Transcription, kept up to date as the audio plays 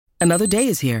Another day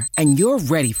is here, and you're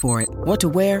ready for it. What to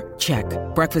wear? Check.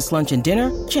 Breakfast, lunch, and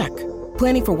dinner? Check.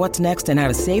 Planning for what's next and how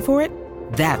to save for it?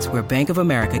 That's where Bank of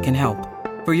America can help.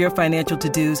 For your financial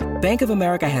to-dos, Bank of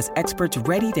America has experts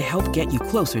ready to help get you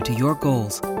closer to your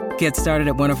goals. Get started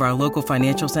at one of our local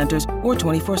financial centers or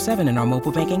 24/7 in our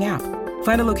mobile banking app.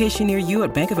 Find a location near you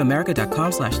at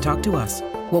bankofamerica.com/talktous.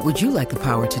 What would you like the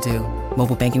power to do?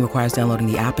 Mobile banking requires downloading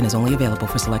the app and is only available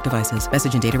for select devices.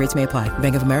 Message and data rates may apply.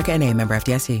 Bank of America N.A., member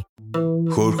FDIC.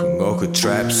 Хөрхөн охид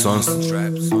trap сонсон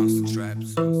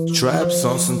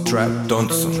trap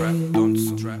донсон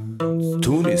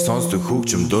түүний сонсдог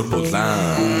хөгжим дур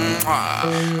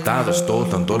булаан даадаш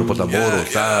дуулан дур булаа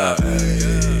мууруулаа.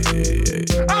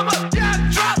 I'm a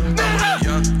young trap nigga.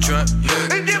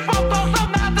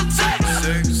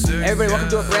 Everybody, welcome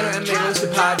to a brand new MMA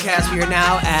Roasted podcast. We are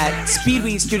now at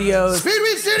Speedweed Studios.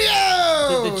 Speedweed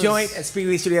Studios! The joint at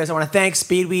Speedweed Studios. I want to thank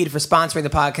Speedweed for sponsoring the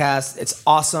podcast. It's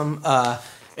awesome. By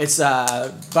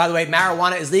the way,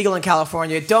 marijuana is legal in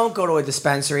California. Don't go to a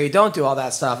dispensary. Don't do all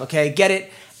that stuff, okay? Get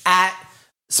it at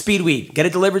Speedweed. Get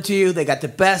it delivered to you. They got the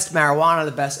best marijuana,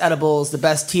 the best edibles, the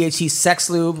best THC sex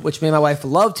lube, which me and my wife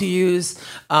love to use,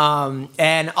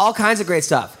 and all kinds of great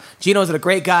stuff. Gino's a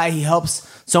great guy. He helps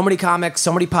so many comics,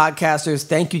 so many podcasters.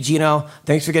 Thank you, Gino.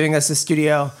 Thanks for giving us the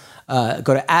studio.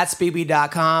 Go to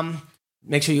 @speedweed.com.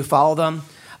 Make sure you follow them.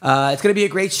 It's going to be a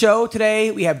great show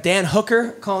today. We have Dan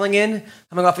Hooker calling in,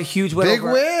 coming off a huge win. Big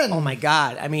win. Oh, my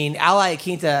God. I mean, Ally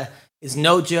Aquinta is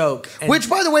no joke. And which,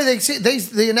 by the way,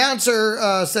 the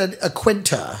announcer said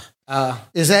Aquinta.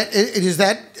 Is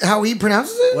that how he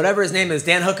pronounces it? Whatever his name is,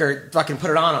 Dan Hooker fucking put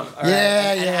it on him. All right?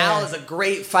 And Al is a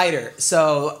great fighter.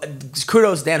 So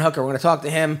kudos to Dan Hooker. We're going to talk to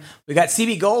him. We got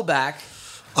CB Gold back.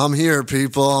 I'm here,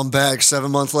 people. I'm back.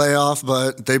 7-month layoff,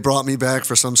 but they brought me back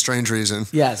for some strange reason.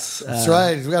 Yes. That's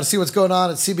right. We got to see what's going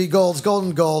on at CB Gold's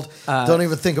Golden Gold. Don't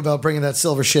even think about bringing that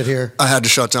silver shit here. I had to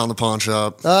shut down the pawn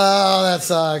shop. Oh, that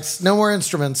sucks. No more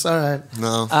instruments. All right.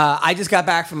 No. I just got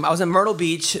back I was in Myrtle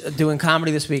Beach doing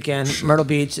comedy this weekend. Myrtle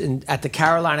Beach at the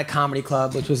Carolina Comedy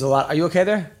Club, which was a lot. Are you okay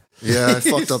there? Yeah, I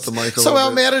fucked up the mic a little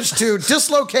Somehow bit. managed to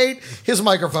dislocate his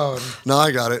microphone. No,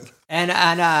 I got it. And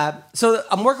so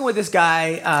I'm working with this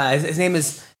guy. His name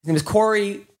is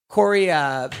Corey.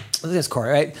 I think it's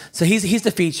Corey, right? So he's the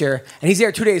feature, and he's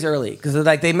there 2 days early because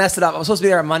like they messed it up. I was supposed to be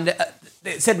there on Monday.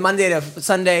 It said Monday to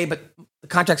Sunday, but the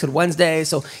contract said Wednesday,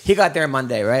 so he got there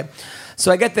Monday, right? So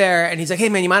I get there, and he's like, "Hey,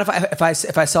 man, you mind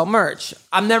if I sell merch?"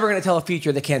 I'm never going to tell a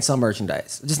feature they can't sell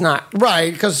merchandise. Just not.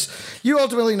 Right, because you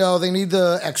ultimately know they need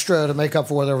the extra to make up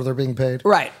for whatever they're being paid.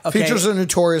 Right. Okay. Features are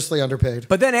notoriously underpaid.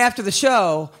 But then after the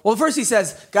show, well, first he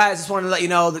says, "Guys, just wanted to let you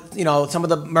know that some of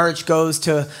the merch goes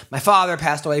to my father,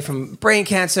 passed away from brain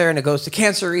cancer, and it goes to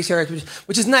cancer research,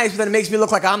 which is nice. But then it makes me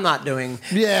look like I'm not doing."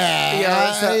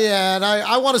 Yeah, and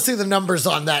I want to see the numbers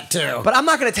on that too. But I'm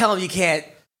not going to tell him you can't.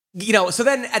 So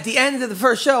then at the end of the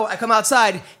first show, I come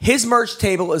outside. His merch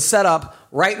table is set up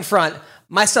right in front.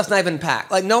 My stuff's not even packed.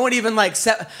 Like no one even like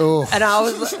set. Ooh. And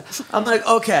I'm like,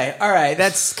 okay, all right.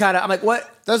 That's kind of. I'm like, what?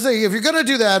 That's the thing. If you're going to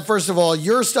do that, first of all,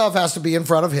 your stuff has to be in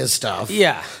front of his stuff.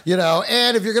 Yeah.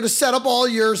 And if you're going to set up all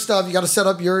your stuff, you got to set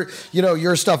up your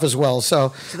stuff as well.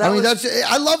 So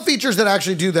I love features that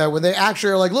actually do that when they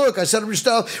actually are like, look, I set up your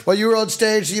stuff while you were on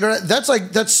stage.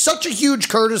 That's such a huge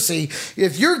courtesy.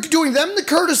 If you're doing them the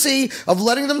courtesy of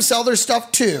letting them sell their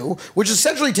stuff too, which is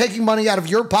essentially taking money out of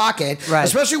your pocket, right.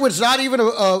 Especially when it's not even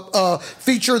a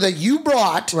feature that you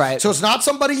brought. Right. So it's not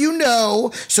somebody you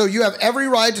know. So you have every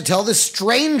right to tell this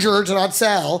stranger to not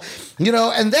sell,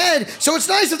 and then, so it's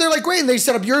nice that they're like, great, and they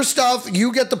set up your stuff,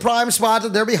 you get the prime spot,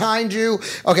 that they're behind you.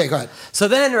 Okay, go ahead. So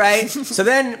then, right, it's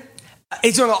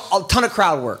doing a ton of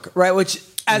crowd work, right, which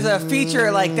as a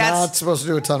feature, like that's... Not supposed to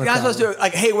do a ton of You're not supposed to do,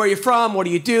 like, hey, where are you from? What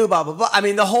do you do? Blah, blah, blah. I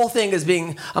mean, the whole thing is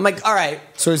I'm like, all right.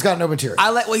 So he's got no material.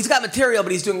 He's got material,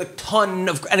 but he's doing a ton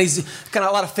of, and he's kind of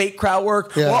a lot of fake crowd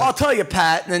work. Yeah. Well, I'll tell you,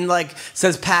 Pat, and then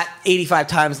says Pat 85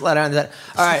 times, let on that.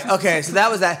 All right, okay, so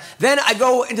that was that. Then I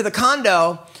go into the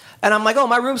condo, and I'm like, oh,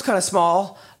 my room's kind of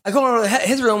small. I go into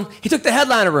his room. He took the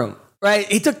headliner room. Right,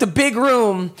 he took the big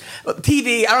room,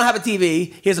 TV. I don't have a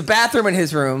TV. He has a bathroom in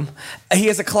his room. He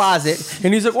has a closet,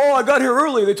 and he's like, "Oh, I got here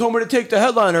early. They told me to take the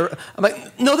headliner." I'm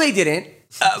like, "No, they didn't."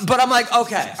 But I'm like,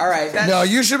 "Okay, all right." No,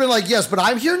 you should have been like, "Yes, but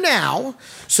I'm here now,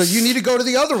 so you need to go to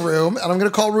the other room, and I'm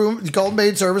going to call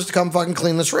maid service to come fucking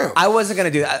clean this room." I wasn't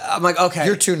going to do that. I'm like, "Okay."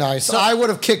 You're too nice. So I would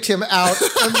have kicked him out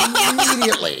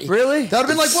immediately. Really? That would have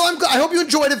been like, "Well, I hope you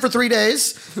enjoyed it for 3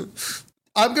 days."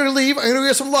 I'm going to leave. I'm going to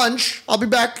get some lunch. I'll be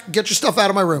back. Get your stuff out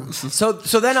of my room. So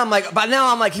then I'm like, but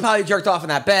now I'm like, he probably jerked off in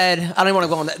that bed. I don't even want to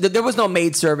go on that. There was no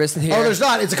maid service in here. Oh, there's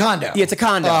not. It's a condo. Yeah, it's a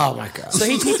condo. Oh, my God. So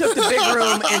he took the big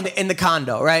room in the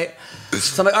condo, right?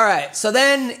 So I'm like, all right. So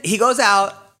then he goes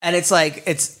out, and it's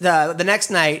the next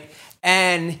night,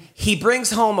 and he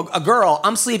brings home a girl.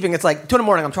 I'm sleeping. It's like 2 in the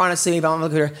morning. I'm trying to sleep. I'm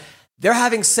looking at her. They're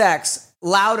having sex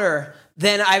louder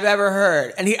than I've ever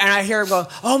heard. And I hear him go,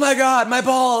 oh my God, my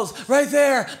balls, right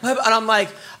there. And I'm like,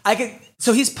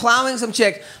 so he's plowing some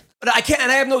chick, but I can't,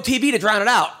 and I have no TV to drown it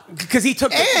out because he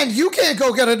took. And you can't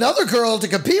go get another girl to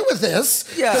compete with this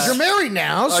because you're married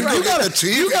now. So you gotta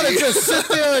just sit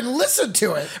there and listen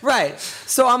to it. Right.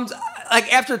 So I'm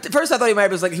like, first I thought he might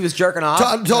was like he was jerking off.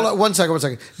 Hold on, one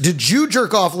second. Did you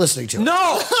jerk off listening to it?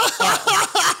 No.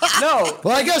 No.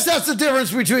 Well, I guess that's the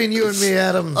difference between you and me,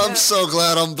 Adam. I'm so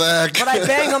glad I'm back. But I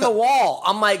banged on the wall.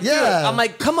 I'm like, dude, I'm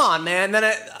like, come on, man.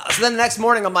 So then the next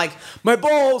morning, I'm like, my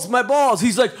balls.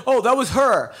 He's like, oh, that was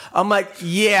her. I'm like,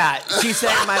 yeah, she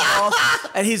said my balls.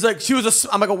 And he's like,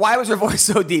 I'm like, why was her voice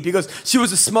so deep? He goes, she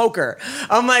was a smoker.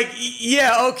 I'm like,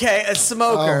 yeah, okay, a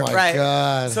smoker, oh my right?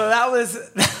 God. So that was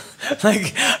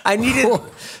like, I needed,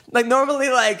 like, normally,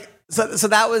 like. So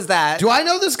that was that. Do I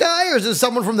know this guy, or is this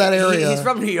someone from that area? He's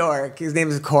from New York. His name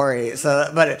is Corey. So,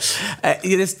 but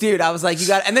this dude, I was like, you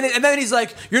got. And then he's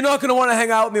like, you're not gonna want to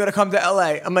hang out with me when I come to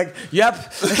LA. I'm like,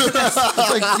 yep.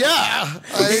 It's like, yeah,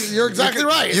 you're exactly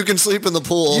right. You can sleep in the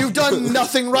pool. You've done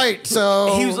nothing right.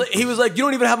 So he was like, you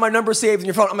don't even have my number saved in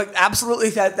your phone. I'm like, absolutely,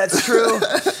 that's true.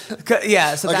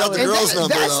 Yeah. So I got the girl's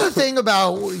number. That's the thing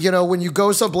about when you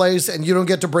go someplace and you don't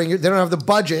get to bring they don't have the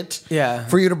budget.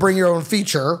 For you to bring your own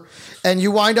feature. And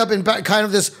you wind up in kind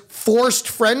of this forced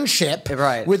friendship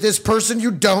with this person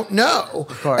you don't know.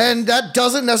 Of course. And that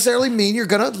doesn't necessarily mean you're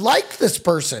going to like this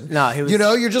person. No, he was...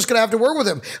 you're just going to have to work with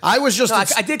him. I was just... No,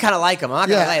 I did kind of like him. I'm not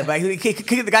going to lie.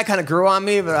 But the guy kind of grew on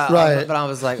me. But I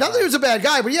was like... Not that he was a bad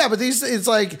guy, but it's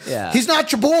like... He's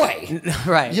not your boy.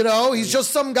 Right. He's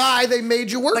just some guy they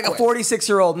made you work with. Like a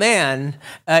 46-year-old man.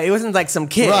 He wasn't like some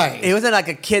kid. Right. He wasn't like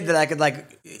a kid that I could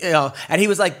like... and he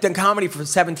was like done comedy for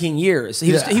 17 years.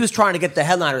 He was trying to get the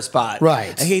headliner spot.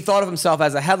 Right. And he thought of himself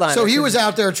as a headliner. So he was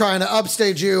out there trying to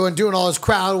upstage you and doing all his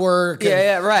crowd work.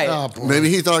 Right. Oh, maybe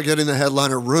he thought getting the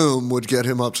headliner room would get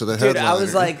him up to the headliner. Dude, I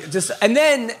was like, and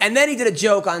then he did a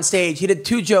joke on stage. He did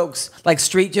 2 jokes, like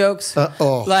street jokes.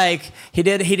 Like he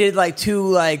did like 2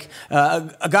 like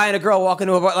a guy and a girl walking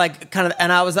to a bar, like kind of.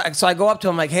 And I was like, so I go up to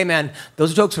him like, hey man,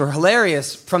 those jokes were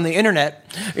hilarious from the internet.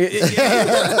 And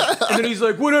then he's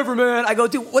like, whatever, man. I go,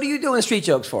 dude, what are you doing street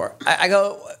jokes for? I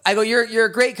go, you're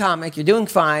a great comic. You're doing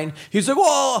fine. He's like,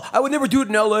 well, I would never do it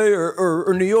in LA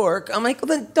or New York. I'm like, well,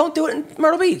 then don't do it in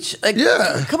Myrtle Beach. Like,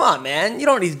 come on, man. You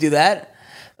don't need to do that.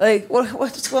 Like,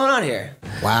 what's going on here?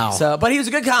 Wow. So, but he was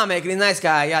a good comic and he's a nice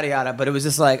guy, yada yada. But it was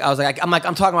just like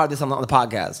I'm talking about this on the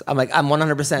podcast. I'm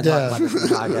 100% talking about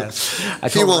this on the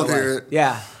podcast. He won't hear it.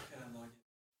 Yeah.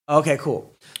 Okay,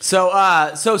 cool. So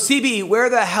CB, where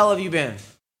the hell have you been?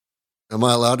 Am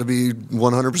I allowed to be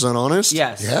 100% honest?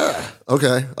 Yes. Yeah.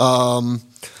 Okay.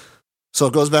 So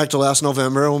it goes back to last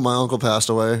November when my uncle passed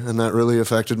away, and that really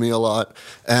affected me a lot.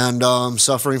 And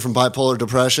suffering from bipolar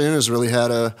depression has really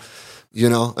had an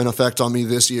effect on me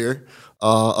this year.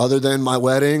 Other than my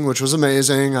wedding, which was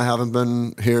amazing. I haven't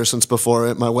been here since before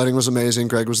it. My wedding was amazing.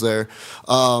 Greg was there.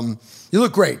 You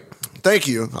look great. Thank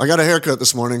you. I got a haircut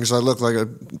this morning because I look like a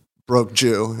broke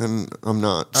Jew, and I'm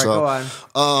not. All right,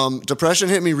 go on. Depression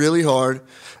hit me really hard,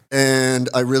 and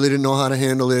I really didn't know how to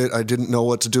handle it. I didn't know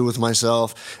what to do with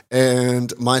myself,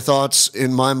 and my thoughts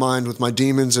in my mind with my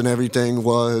demons and everything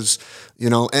was,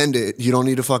 end it. You don't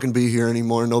need to fucking be here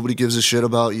anymore. Nobody gives a shit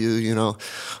about you,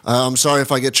 I'm sorry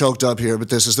if I get choked up here, but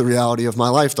this is the reality of my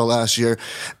life the last year.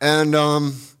 And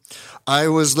I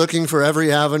was looking for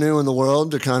every avenue in the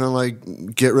world to kind of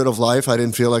like get rid of life. I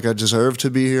didn't feel like I deserved to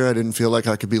be here. I didn't feel like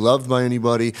I could be loved by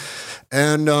anybody.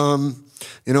 And,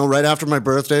 right after my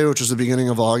birthday, which was the beginning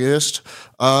of August,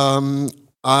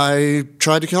 I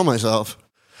tried to kill myself.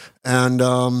 And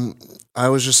I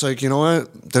was just like, you know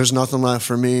what? There's nothing left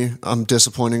for me. I'm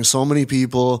disappointing so many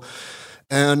people.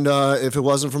 And if it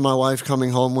wasn't for my wife coming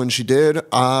home when she did,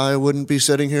 I wouldn't be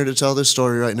sitting here to tell this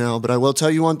story right now. But I will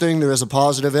tell you one thing, there is a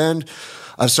positive end.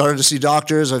 I've started to see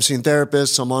doctors, I've seen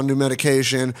therapists, I'm on new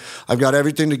medication. I've got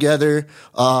everything together.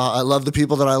 I love the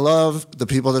people that I love, the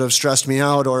people that have stressed me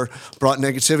out or brought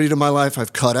negativity to my life,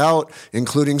 I've cut out,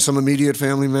 including some immediate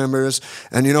family members.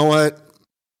 And you know what?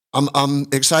 I'm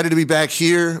excited to be back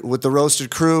here with the Roasted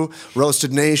crew,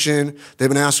 Roasted Nation. They've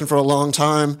been asking for a long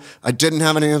time. I didn't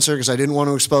have an answer because I didn't want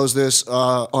to expose this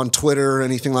on Twitter or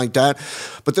anything like that.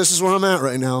 But this is where I'm at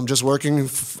right now. I'm just working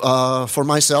for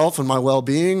myself and my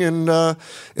well-being. And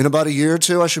in about a year or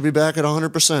two, I should be back at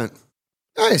 100%.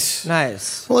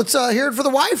 Nice. Well, let's hear it for the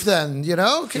wife then.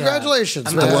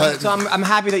 Congratulations. Yeah. I'm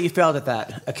happy that you failed at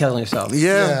that, at killing yourself.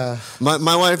 Yeah.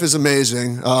 My wife is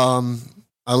amazing.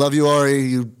 I love you, Ari.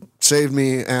 You saved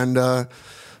me, and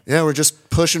we're just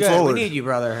pushing forward. We need you,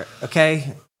 brother.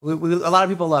 Okay, a lot of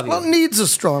people love you. Well, needs a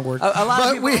strong word. A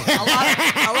lot of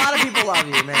people love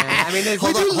you, man. I mean,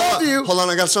 we do love you. Hold on,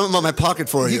 I got something in my pocket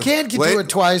for you. You can't do it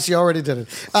twice. You already did it.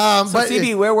 So,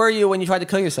 CB, where were you when you tried to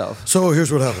kill yourself? So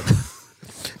here's what happened.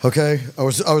 Okay,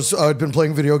 I'd been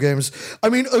playing video games. I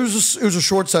mean, it was a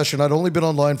short session. I'd only been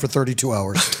online for 32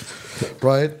 hours.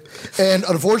 Right? And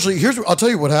unfortunately, I'll tell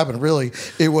you what happened, really.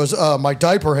 It was my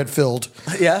diaper had filled.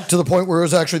 Yeah. To the point where it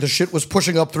was actually the shit was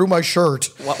pushing up through my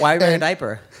shirt. Why wearing a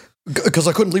diaper? Because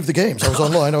I couldn't leave the games. I was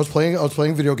online. I was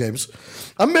playing video games.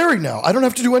 I'm married now. I don't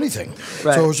have to do anything.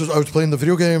 Right. So I was playing the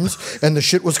video games, and the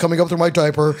shit was coming up through my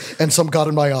diaper, and some got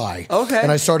in my eye. Okay.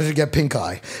 And I started to get pink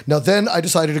eye. Now then, I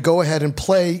decided to go ahead and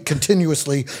play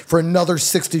continuously for another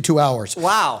 62 hours.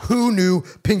 Wow. Who knew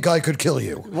pink eye could kill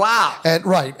you? Wow.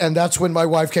 And that's when my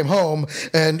wife came home,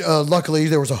 and luckily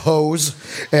there was a hose,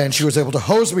 and she was able to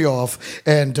hose me off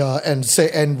and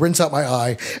rinse out my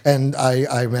eye, and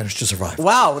I managed to survive.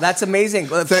 Wow, that's amazing.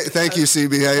 Thank you,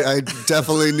 CB. I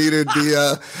definitely needed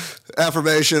the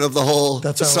affirmation of the whole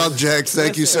subject.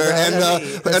 Thank you, sir.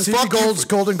 And fuck Gold's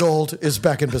Golden Gold is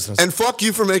back in business. And fuck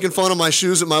you for making fun of my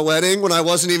shoes at my wedding when I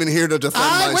wasn't even here to defend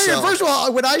myself. Wait, first of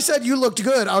all, when I said you looked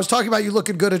good, I was talking about you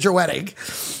looking good at your wedding.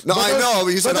 No, I know.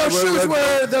 But you said I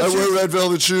wear red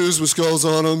velvet shoes with skulls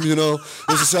on them.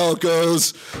 This is how it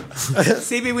goes.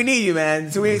 CB, we need you,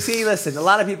 man. So listen, a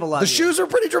lot of people love you. The shoes are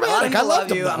pretty dramatic. I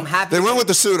love you. I'm happy. They went with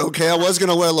the suit, okay? I was going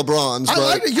to wear LeBron's. I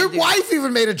like it. Your wife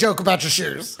even made a joke about your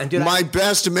shoes. And dude, my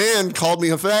best man called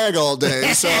me a fag all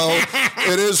day, so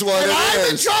it is what it I'm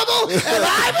is. in trouble. And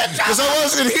I'm in trouble. Because I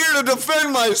wasn't here to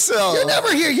defend myself. You're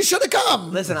never here. You should have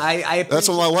come. Listen, I That's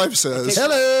what my wife says.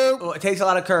 Hello. It takes a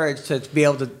lot of courage to be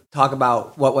able to talk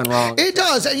about what went wrong. It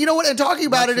does. And you know what? And talking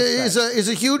about it is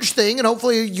a huge thing. And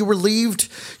hopefully you relieved,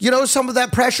 some of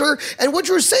that pressure. And what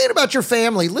you were saying about your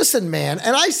family, listen, man.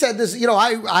 And I said this,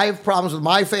 I have problems with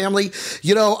my family.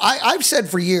 I've said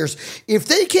for years, if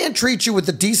they can't treat you with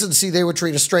the decency they would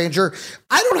treat a stranger,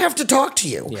 I don't have to talk to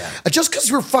you. Yeah. Just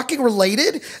because we're fucking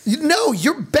related, no,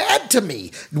 you're bad to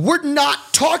me. We're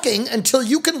not talking until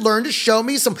you can learn to show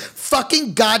me some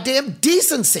fucking goddamn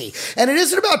decency. And it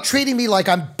isn't about treating me like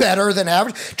I'm better than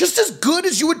average, just as good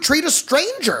as you would treat a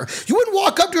stranger. You wouldn't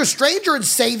walk up to a stranger and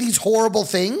say these horrible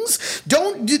things.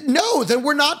 Then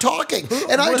we're not talking.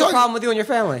 What's the problem with you and your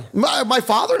family? My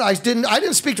father and I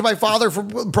didn't speak to my father for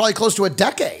probably close to a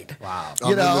decade. Wow.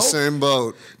 I'm in the same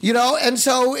boat. And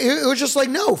so it was just like,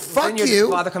 no, fuck Didn't you.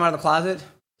 your father come out of the closet?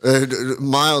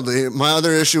 Mildly. My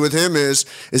other issue with him is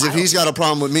if he's got a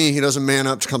problem with me, he doesn't man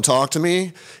up to come talk to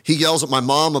me. He yells at my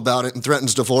mom about it and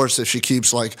threatens divorce if she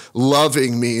keeps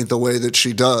loving me the way that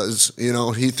she does.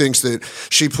 He thinks that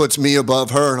she puts me above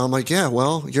her, and I'm like, yeah,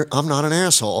 well, I'm not an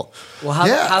asshole. Well,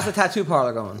 how's the tattoo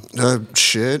parlor going?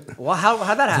 Shit. Well,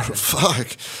 how'd that happen?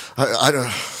 Fuck. I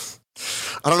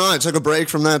don't know. I took a break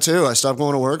from that too. I stopped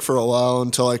going to work for a while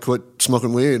until I quit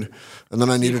smoking weed. And then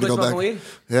I needed to go back. Weed?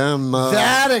 Yeah,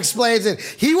 that explains it.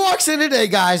 He walks in today,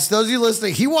 guys. Those of you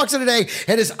listening, he walks in today,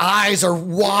 and his eyes are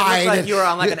wide. It looks like you were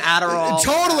on an Adderall.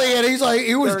 Totally, and he's like,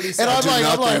 and I'm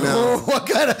like, what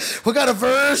kind of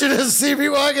version is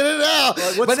CB walking in now?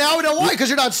 But now we know why, because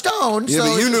you're not stoned. Yeah,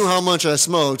 but you knew how much I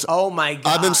smoked. Oh my God!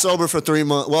 I've been sober for 3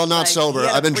 months. Well, not sober.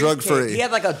 I've been drug free. He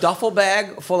had a duffel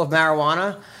bag full of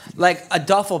marijuana, a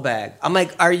duffel bag. I'm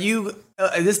like, are you?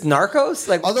 Is this Narcos?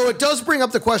 Although it does bring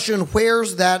up the question,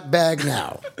 where's that bag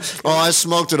now? Oh, I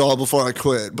smoked it all before I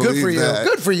quit. Good for you. That.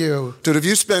 Good for you. Dude, if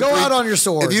you spend Go out on your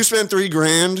sword. If you spend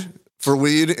 $3,000 for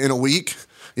weed in a week,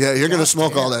 yeah, you're gonna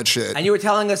smoke all that shit. And you were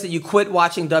telling us that you quit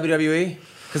watching WWE?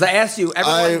 Because I asked you,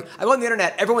 I go on the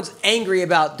internet, everyone's angry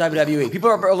about WWE. People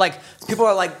are like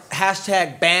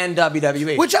hashtag ban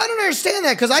WWE. Which I don't understand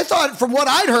that, because I thought, from what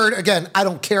I'd heard, again, I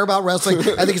don't care about wrestling.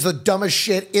 I think it's the dumbest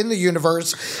shit in the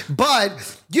universe. But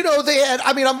they had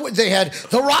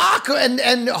The Rock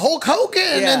and Hulk Hogan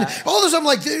and all this. I'm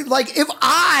like, if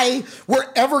I were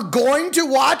ever going to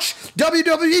watch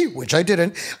WWE, which I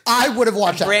didn't, I would have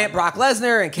watched that. Brock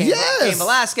Lesnar and Cain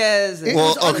Velasquez.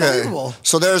 Well, okay.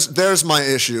 So there's my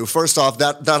issue. First off,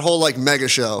 that whole mega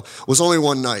show was only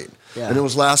one night, and it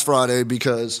was last Friday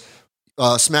because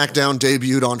SmackDown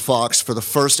debuted on Fox for the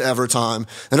first ever time.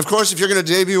 And of course, if you're going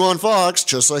to debut on Fox,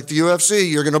 just like the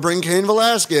UFC, you're going to bring Cain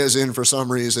Velasquez in for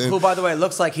some reason. Who, by the way,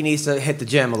 looks like he needs to hit the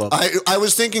gym a little bit. I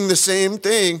was thinking the same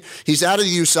thing. He's out of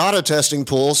the USADA testing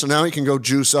pool, so now he can go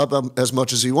juice up as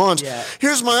much as he wants. Yeah.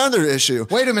 Here's my other issue.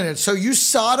 Wait a minute. So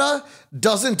USADA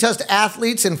doesn't test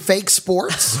athletes in fake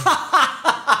sports?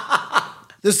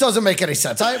 This doesn't make any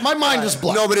sense. My mind is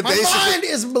blown. No, but my mind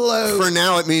is blown. For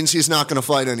now, it means he's not going to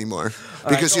fight anymore.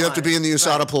 Because you have to be in the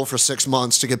USADA pool for 6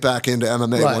 months to get back into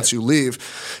MMA once you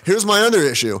leave. Here's my other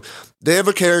issue. They have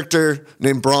a character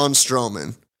named Braun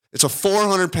Strowman. It's a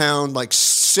 400-pound, like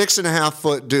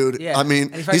 6.5-foot dude. Yeah. I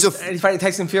mean, and he's fighting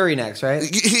Tyson Fury next, right?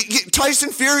 Tyson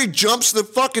Fury jumps the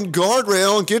fucking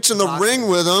guardrail and gets in the ring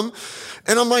with him.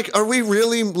 And I'm like, are we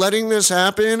really letting this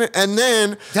happen? And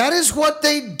then that is what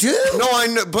they do. No, I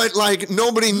know, but like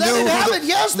nobody Let knew. It happen.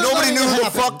 Yes, nobody knew who the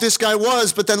fuck this guy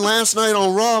was. But then last night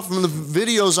on Raw, from the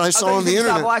videos I saw on the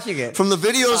internet, stop watching it. From the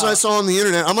videos I saw on the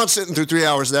internet, I'm not sitting through 3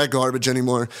 hours of that garbage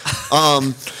anymore.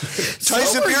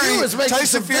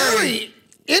 Tyson Fury.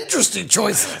 Interesting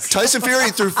choices. Tyson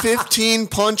Fury threw 15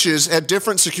 punches at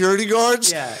different security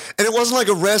guards. Yeah. And it wasn't like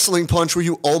a wrestling punch where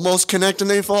you almost connect and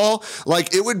they fall.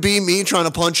 Like, it would be me trying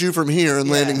to punch you from here and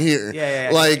landing here.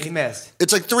 Yeah. Like, he missed.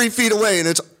 It's like 3 feet away and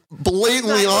it's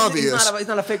blatantly obvious. He's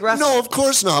not a fake wrestler. No, of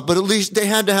course not. But at least they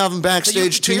had to have him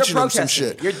backstage teaching him some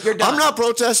shit. You're done. I'm not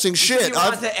protesting shit. You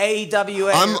want the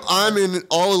AEWA? I'm in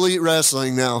All Elite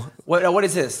Wrestling now. What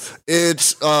is this?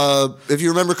 It's if you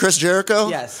remember Chris Jericho.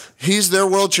 Yes. He's their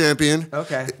world champion.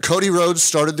 Okay. Cody Rhodes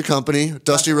started the company.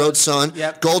 Dusty Rhodes' son.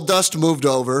 Yep. Goldust moved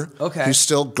over. Okay. He's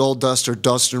still Goldust or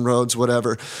Dustin Rhodes,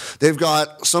 whatever. They've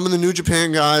got some of the New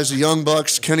Japan guys, the Young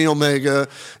Bucks, Kenny Omega.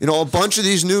 You know, a bunch of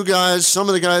these new guys. Some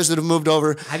of the guys that have moved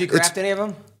over. Have you graphed any of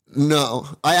them? No.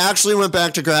 I actually went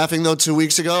back to graphing though 2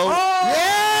 weeks ago. Oh!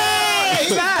 Yeah!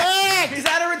 He's back! He's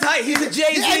out of retire. He's a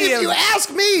Jay-Z. And if you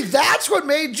ask me, that's what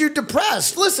made you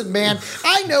depressed. Listen, man,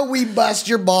 I know we bust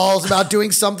your balls about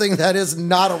doing something that is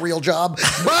not a real job,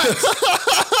 but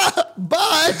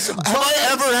have I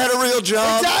ever had a real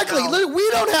job? Exactly. Look, we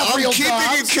don't have real jobs.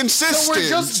 I'm keeping it consistent. So we're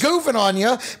just goofing on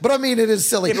you. But I mean, it is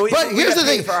silly. Yeah, but here's the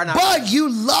thing. But you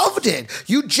loved it.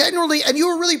 You genuinely, and you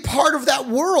were really part of that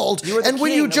world. And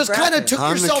when you just kind of took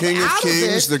yourself out of it. I'm the king of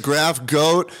kings, the graph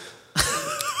goat.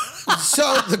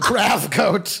 So the graph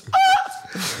goat.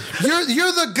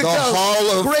 You're the The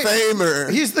Hall of Famer.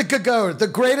 He's the goat, the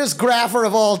greatest grapher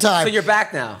of all time. So you're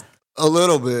back now. A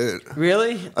little bit.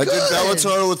 Really? I did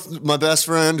Bellator with my best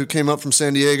friend who came up from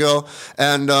San Diego,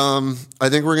 and I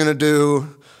think we're gonna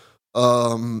do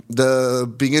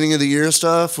the beginning of the year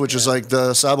stuff, which is like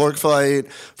the Cyborg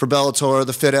fight for Bellator,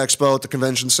 the Fit Expo at the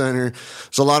convention center.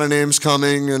 There's a lot of names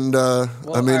coming, and I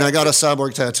got a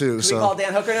Cyborg tattoo. Can we call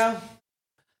Dan Hooker now?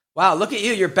 Wow, look at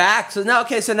you. You're back. So now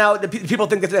the people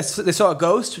think that they saw a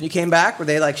ghost when you came back. Were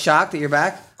they like shocked that you're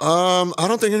back? I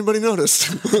don't think anybody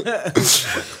noticed.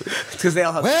 Because they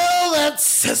all have. Well, that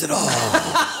says it all.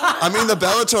 I mean, the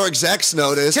Bellator execs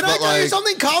noticed. Can I tell you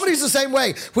something? Comedy's the same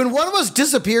way. When one of us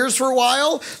disappears for a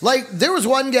while, like there was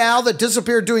one gal that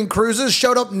disappeared doing cruises,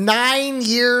 showed up 9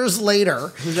 years later.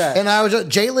 Who's that? And I was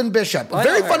Jalen Bishop.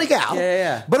 Very funny gal.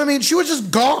 Yeah. But I mean, she was just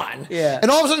gone. Yeah.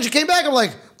 And all of a sudden she came back. I'm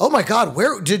like, oh my God,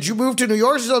 where did you move to New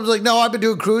York? I was like, no, I've been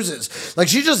doing cruises. Like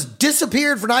she just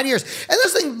disappeared for 9 years. And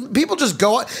this thing, people just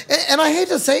go, and I hate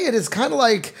to say it, it's kind of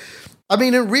like, I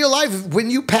mean, in real life,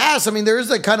 when you pass, I mean, there is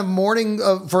that kind of mourning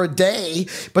for a day,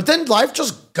 but then life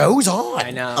just goes on.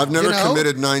 I know. I've never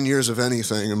committed 9 years of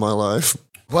anything in my life.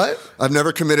 What? I've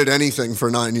never committed anything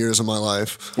for 9 years of my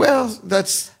life. Well,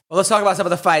 that's... Well, let's talk about some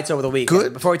of the fights over the week.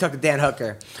 Good. Before we talk to Dan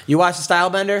Hooker. You watched the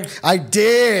Stylebender? I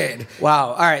did. Wow.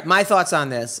 All right. My thoughts on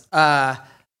this.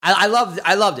 I loved it.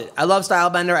 I love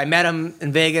Stylebender. I met him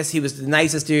in Vegas. He was the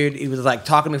nicest dude. He was like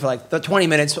talking to me for like 20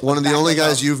 minutes. One of the only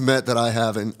guys you've met that I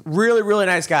haven't. Really, really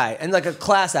nice guy. And like a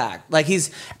class act. Like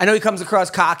I know he comes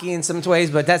across cocky in some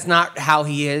ways, but that's not how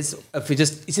he is. He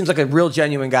seems like a real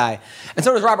genuine guy. And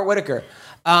so does Robert Whittaker.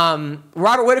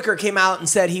 Robert Whittaker came out and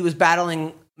said he was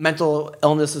battling mental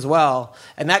illness as well.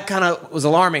 And that kind of was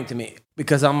alarming to me.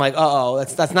 Because I'm like,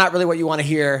 that's not really what you want to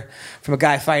hear from a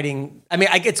guy fighting. I mean,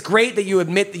 it's great that you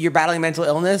admit that you're battling mental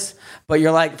illness, but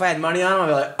you're like, if I had money on him, I'd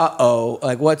be like,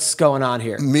 like what's going on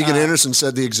here? Megan Anderson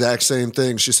said the exact same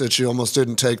thing. She said she almost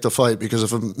didn't take the fight because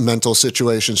of a mental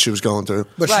situation she was going through.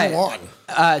 But she won.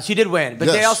 She did win, but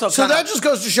they also so that just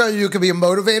goes to show you could be a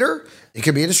motivator. It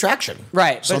could be a distraction.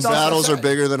 Right. Some battles are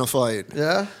bigger than a fight.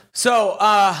 Yeah. So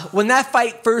when that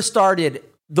fight first started,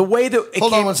 the way that it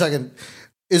Hold on 1 second.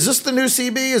 Is this the new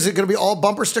CB? Is it going to be all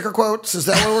bumper sticker quotes? Is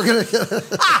that what we're going to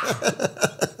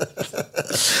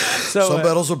So, Some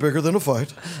battles are bigger than a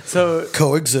fight. So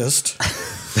coexist.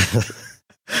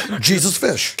 Jesus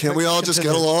fish. Can't we all just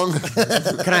get along?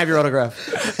 Can I have your autograph?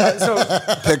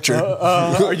 Picture.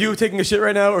 Are you taking a shit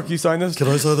right now, or can you sign this? Can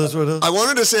I sign this right now? I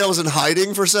wanted to say I was in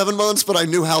hiding for 7 months, but I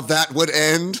knew how that would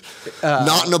end.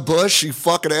 Not in a bush, you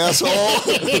fucking asshole.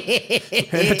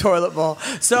 In the toilet bowl.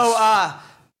 So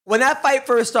when that fight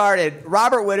first started,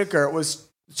 Robert Whittaker was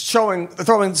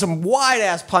throwing some wide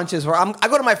ass punches. Where I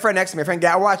go to my friend next to me, my friend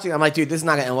Gal, watching. I'm like, dude, this is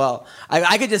not gonna end well.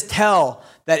 I could just tell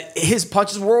that his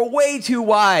punches were way too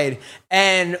wide,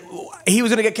 and he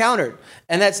was gonna get countered.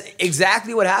 And that's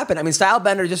exactly what happened. I mean,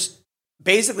 Stylebender just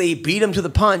basically beat him to the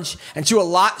punch and threw a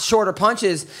lot shorter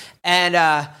punches. And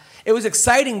it was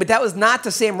exciting, but that was not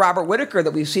the same Robert Whittaker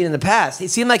that we've seen in the past. It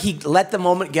seemed like he let the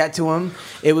moment get to him.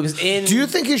 It was in. Do you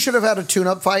think he should have had a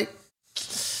tune-up fight?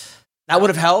 That would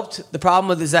have helped. The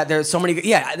problem is that there's so many.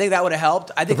 Yeah, I think that would have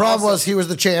helped. I think the problem was he was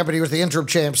the champ and he was the interim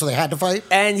champ, so they had to fight.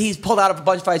 And he's pulled out of a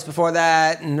bunch of fights before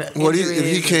that. And If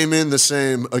he came in the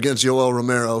same against Yoel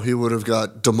Romero, he would have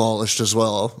got demolished as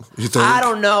well. You think? I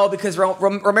don't know, because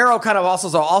Romero kind of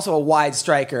also a wide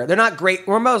striker. They're not great.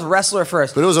 Romero's wrestler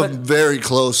first, but it was a very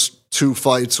close 2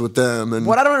 fights with them. And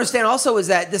what I don't understand also is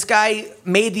that this guy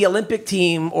made the Olympic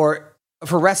team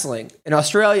for wrestling in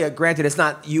Australia. Granted, it's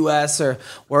not U.S. or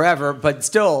wherever, but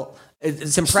still,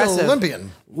 it's impressive. Still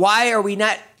Olympian. Why are we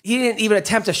not? He didn't even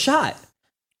attempt a shot.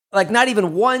 Like, not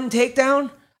even one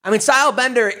takedown. I mean,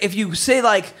 Stylebender. If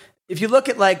you look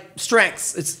at like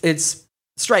strengths, it's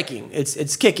striking,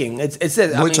 it's kicking, it's this.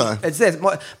 It's this.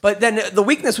 But then the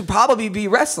weakness would probably be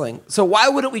wrestling. So why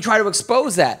wouldn't we try to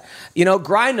expose that?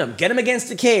 Grind him, get him against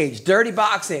the cage, dirty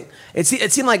boxing. It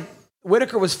seemed like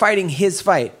Whittaker was fighting his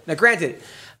fight. Now, granted,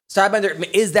 Stylebender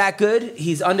is that good.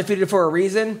 He's undefeated for a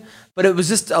reason, but it was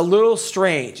just a little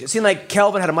strange. It seemed like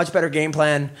Kelvin had a much better game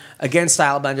plan against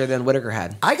Stylebender than Whittaker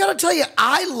had. I got to tell you,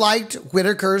 I liked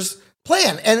Whittaker's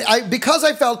plan. And because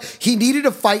I felt he needed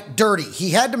to fight dirty. He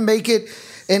had to make it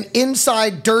an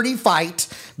inside dirty fight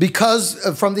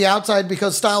from the outside,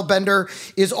 because Stylebender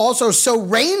is also so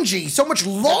rangy, so much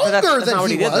longer than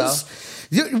he was.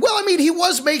 Well, I mean, he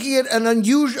was making it an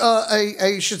unusual,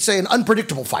 I should say, an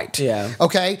unpredictable fight. Yeah.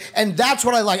 Okay? And that's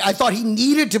what I like. I thought he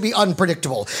needed to be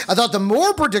unpredictable. I thought the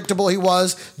more predictable he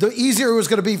was, the easier it was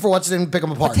going to be for what's to pick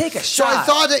him apart. But take a shot. So I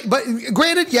thought that, but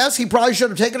granted, yes, he probably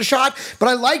should have taken a shot, but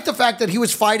I like the fact that he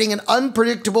was fighting an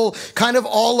unpredictable, kind of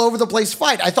all over the place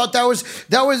fight. I thought that was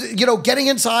getting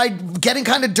inside, getting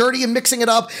kind of dirty and mixing it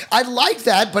up. I like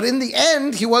that, but in the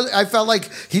end, I felt like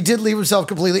he did leave himself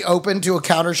completely open to a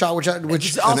counter shot, which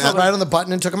also right on the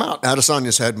button and took him out.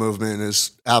 Adesanya's head movement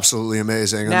is absolutely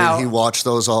amazing. I mean, he watched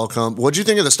those all come. What do you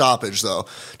think of the stoppage, though?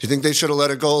 Do you think they should have let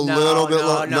it go a little bit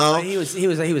longer? No, he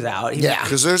was out.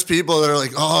 Because there's people that are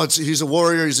like, he's a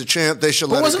warrior, he's a champ, they should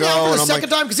let it go. Wasn't that for the second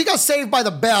time? Because he got saved by the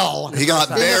bell. He got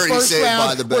very saved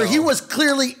by the bell. Where he was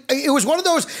clearly, it was one of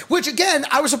those, which again,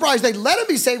 I was surprised they let him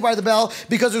be saved by the bell,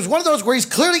 because it was one of those where he's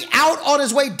clearly out on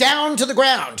his way down to the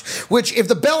ground, which if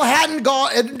the bell hadn't gone,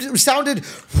 it sounded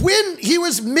when he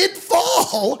was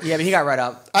mid-fall. Yeah, but he got right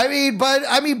up. I mean,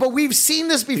 but we've seen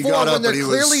this before when they're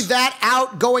clearly that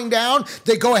out going down,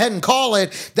 they go ahead and call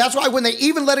it. That's why when they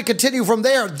even let it continue from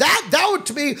there, that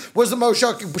to me was the most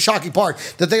shocking part,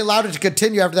 that they allowed it to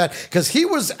continue after that, because he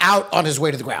was out on his way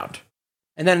to the ground.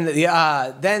 And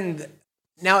then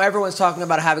now everyone's talking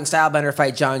about having Stylebender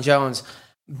fight John Jones.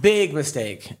 Big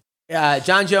mistake.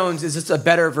 John Jones is just a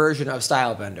better version of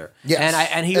Stylebender. Yes,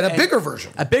 and a bigger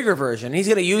version. A bigger version. He's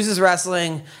going to use his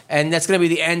wrestling, and that's going to be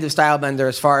the end of Stylebender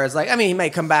as far as, he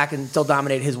might come back and still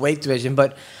dominate his weight division,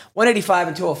 but 185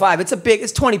 and 205,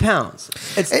 it's 20 pounds.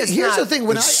 Here's the thing.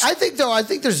 I think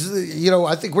there's,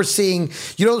 I think we're seeing,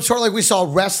 sort of like we saw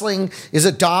wrestling is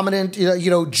a dominant,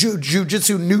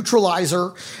 jiu-jitsu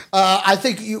neutralizer. I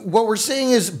think what we're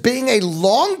seeing is being a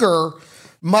longer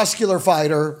muscular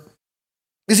fighter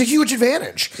is a huge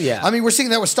advantage. Yeah, I mean, we're seeing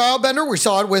that with Stylebender. We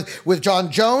saw it with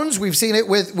John Jones. We've seen it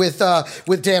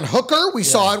with Dan Hooker. We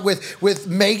saw it with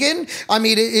Megan. I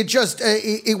mean,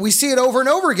 we see it over and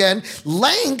over again.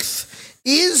 Length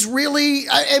is really,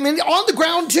 on the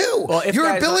ground too. Well,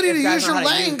 your ability to use your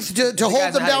length to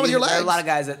hold them down with your legs. There are a lot of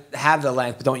guys that have the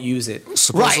length but don't use it.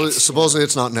 Supposedly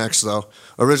it's not next, though.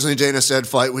 Originally, Dana said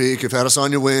fight week. If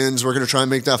Adesanya wins, we're going to try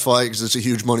and make that fight because it's a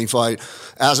huge money fight.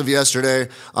 As of yesterday,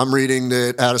 I'm reading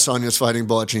that Adesanya's fighting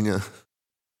Boachinha.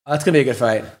 That's gonna be a good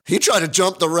fight. He tried to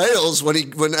jump the rails when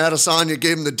Adesanya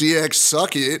gave him the DX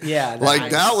suck it. Yeah, like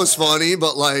nice. that was funny.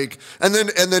 But like, and then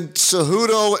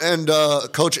Cejudo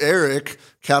and Coach Eric,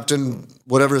 Captain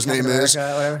whatever his name is,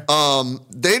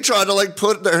 they tried to like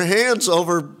put their hands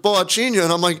over Boachinha,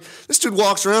 and I'm like, this dude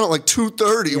walks around at like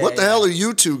 2:30. What the hell are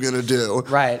you two gonna do?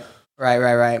 Right.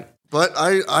 But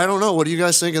I don't know. What do you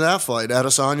guys think of that fight,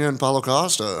 Adesanya and Paulo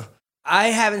Costa? I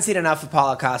haven't seen enough of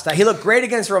Paulo Costa. He looked great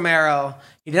against Romero.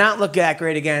 He did not look that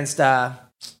great against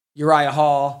Uriah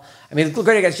Hall. I mean, he looked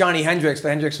great against Johnny Hendricks, but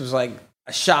Hendricks was like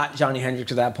a shot Johnny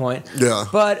Hendricks at that point. Yeah.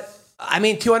 But, I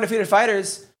mean, 2 undefeated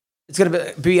fighters, it's going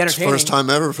to be entertaining. First time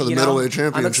ever for the middleweight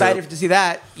championship. I'm excited to see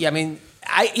that. Yeah, I mean,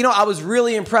 I was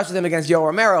really impressed with him against Yoel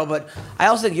Romero, but I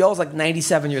also think Yoel's like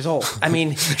 97 years old. I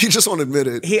mean, he just won't admit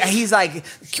it. He's like,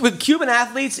 with Cuban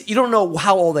athletes, you don't know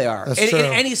how old they are in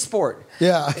any sport.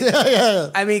 Yeah.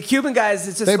 I mean, Cuban guys,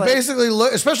 it's just they like, basically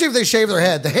look, especially if they shave their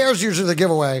head. The hair's usually the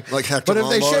giveaway. Like Hector But if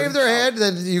they Lombard. shave their head,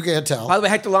 then you can't tell. By the way,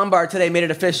 Hector Lombard today made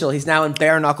it official. He's now in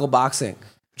bare knuckle boxing.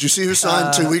 Did you see who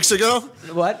signed 2 weeks ago?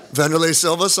 What? Vanderlei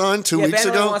Silva signed 2 weeks Vanderlei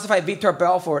ago. wants to fight Vitor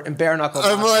Belfort in bare knuckle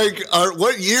boxing. I'm like,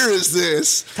 what year is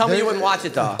this? Tell me you wouldn't watch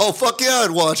it, though. Oh, fuck yeah, I'd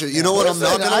watch it. You know what I'm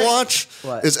not going to watch?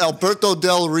 What? Is Alberto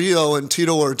Del Rio and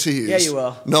Tito Ortiz. Yeah, you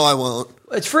will. No, I won't.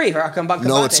 It's free for Combate,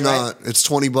 No, it's right? not. It's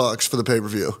 $20 for the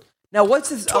pay-per-view. Now, what's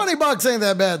this? $20 ain't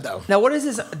that bad, though. Now, what is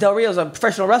this? Del Rio's a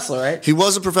professional wrestler, right? He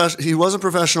was a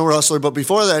professional wrestler, but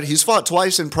before that, he's fought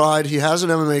twice in Pride. He has an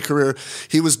MMA career.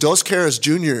 He was Dos Caras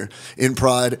Jr. in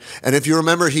Pride, and if you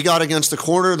remember, he got against the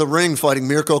corner of the ring fighting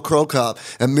Mirko Krokop,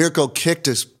 and Mirko kicked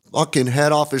his fucking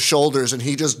head off his shoulders, and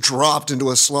he just dropped into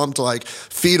a slumped like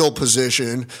fetal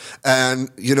position. And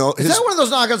you know, Is that one of those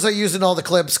knockouts they use in all the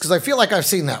clips? Because I feel like I've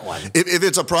seen that one. If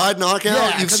it's a Pride knockout,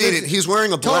 Yeah, you've 'cause seen it's- it. He's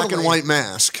wearing a black totally. and white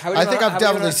mask. I think I've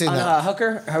definitely seen that.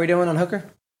 Hooker? How are we doing on Hooker?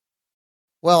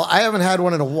 Well, I haven't had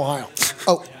one in a while.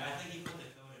 Oh,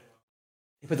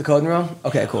 You put the code in wrong?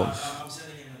 Okay, cool.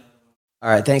 All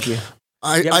right, thank you.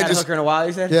 I You haven't had just Hooker in a while,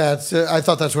 you said? yeah. I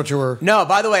thought that's what you were. No,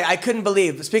 by the way, I couldn't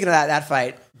believe, speaking of that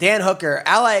fight, Dan Hooker,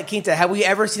 Al Quinta, have we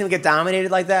ever seen him get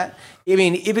dominated like that? I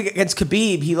mean, even against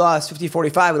Khabib, he lost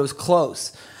 50-45, but it was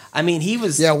close. I mean, he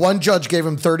was... Yeah, one judge gave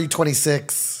him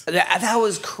 30-26. That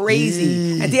was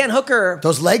crazy. And Dan Hooker...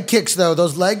 Those leg kicks, though,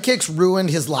 those leg kicks ruined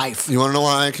his life. You want to know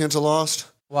why Akinta lost?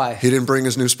 Why? He didn't bring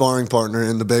his new sparring partner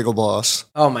in, the Bagel Boss.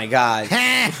 Oh, my God.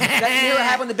 That never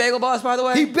happened to Bagel Boss, by the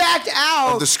way? He backed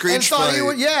out Of the screech and thought he fight.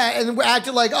 would, and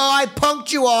acted like, "Oh, I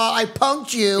punked you all. I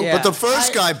punked you." Yeah. But the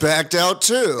first guy backed out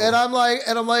too. And I'm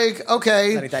like,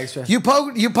 okay, Sonny Dykstra. you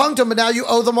punked him, but now you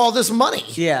owe them all this money.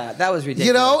 Yeah, that was ridiculous.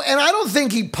 You know, and I don't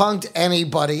think he punked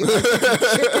anybody. Like,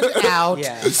 he chickened out,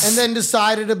 Yeah. and then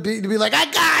decided to be like,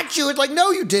 "I got you." It's like,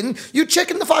 no, you didn't. You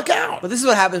chickened the fuck out. But this is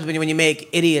what happens when you make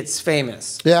idiots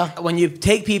famous. Yeah. When you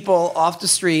take people off the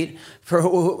street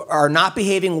who are not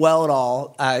behaving well at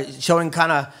all, showing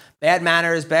kind of bad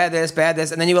manners, bad this,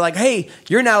 and then you were like, hey,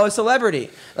 you're now a celebrity.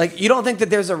 Like, you don't think that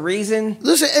there's a reason?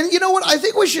 Listen, and you know what? I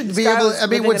think we should be guy able was to, I mean,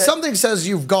 living when in a- something says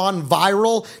you've gone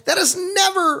viral, that has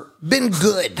never been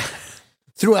good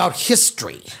throughout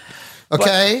history.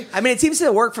 Okay? But, I mean, it seems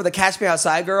to work for the Catch Me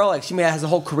Outside girl. Like, she has a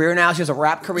whole career now. She has a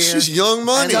rap career. She's Young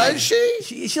Money. Does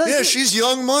she? Yeah, she's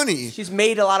Young Money. She's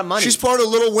made a lot of money. She's part of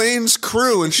Lil Wayne's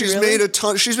crew, and she's really? made a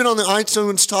ton. She's been on the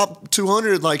iTunes Top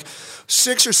 200 like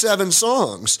 6 or 7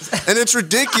 songs, and it's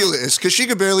ridiculous because she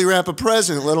could barely rap a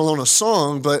president, let alone a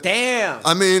song. But Damn.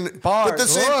 I mean, Bars. but the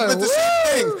same, Boy, but the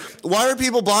same thing. Why are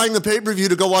people buying the pay-per-view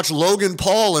to go watch Logan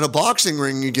Paul in a boxing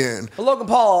ring again? But Logan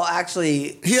Paul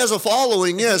actually... He has a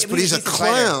following, yes, but he's a decent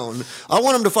fighter. clown. I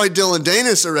want him to fight Dylan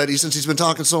Danis already since he's been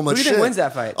talking so much Who do you shit. think wins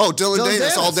that fight? Oh, Dylan Dylan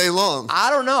Danis all Danis. day long.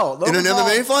 I don't know. In Logan an Paul,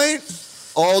 MMA fight?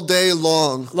 All day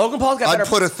long. Logan Paul's got I'd better...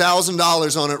 put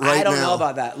 $1,000 on it right now. I don't know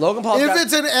about that. Logan Paul's If got...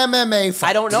 it's an MMA fight.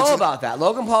 I don't know about that.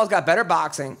 Logan Paul's got better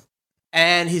boxing,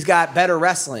 and he's got better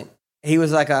wrestling. He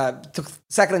was like took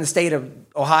second in the state of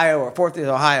Ohio or fourth in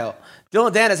Ohio.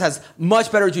 Dylan Danis has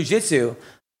much better jiu-jitsu,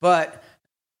 but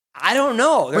I don't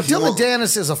know. But Dylan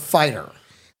Danis is a fighter.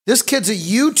 This kid's a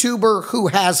YouTuber who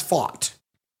has fought.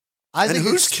 I And think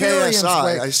who's experience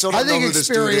KSI? I still don't know think who this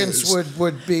dude experience is.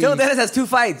 would be. Dylan Danis has 2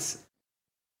 fights.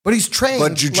 But he's trained.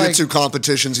 But jiu-jitsu like,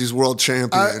 competitions, he's world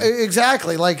champion.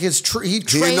 exactly. Like he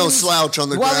trains. He ain't no slouch on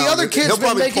the while ground. the other He'll kid's been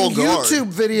probably making pull guard.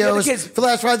 YouTube videos kids- for the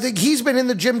last while. I think he's been in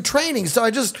the gym training. So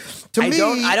I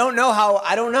don't know how.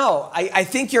 I don't know. I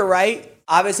think you're right.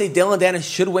 Obviously, Dylan Danis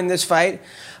should win this fight.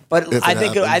 But If I it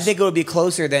think happens. it would be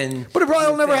closer than. But it probably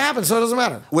will never happen, so it doesn't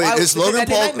matter. Wait, Why- is Logan they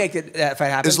Paul? might make that fight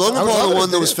happen. Is Logan I would Paul love the it one if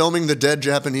that they was did. filming the dead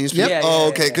Japanese people? Yep. Yeah, oh, yeah,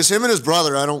 okay. yeah. Because him and his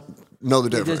brother, I don't know the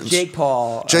difference. Just Jake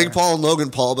Paul. Jake Paul and Logan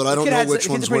Paul, but I don't know which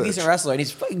one's He's a pretty which. decent wrestler, and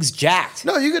he's jacked.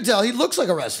 No, you can tell he looks like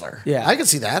a wrestler. Yeah. I can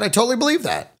see that. I totally believe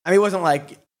that. I mean, he wasn't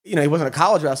like, he wasn't a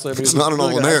college wrestler. But He's he was not an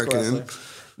really good high school All-American. wrestler.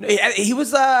 He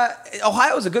was,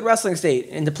 Ohio was a good wrestling state.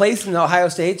 And to place in the Ohio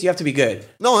States, you have to be good.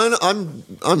 No,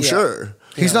 I'm sure.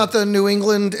 He's not the New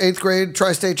England 8th grade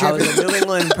tri-state I champion. was a New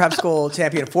England prep school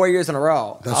champion 4 years in a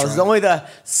row. I was only the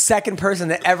second person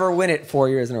to ever win it 4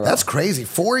 years in a row. That's crazy.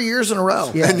 4 years in a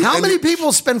row. Yeah. How many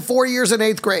people spend 4 years in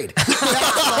 8th grade?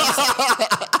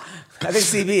 I think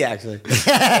CB, actually.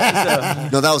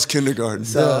 No, that was kindergarten.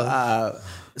 So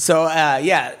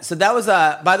that was,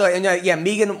 by the way, and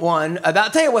Megan won. I'll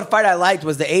tell you what fight I liked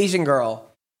was the Asian girl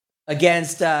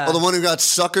against. the one who got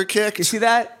sucker kicked? You see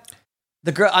that?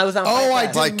 The girl, I was on. I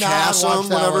did Like not Cassim, watch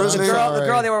that whatever one. his The name.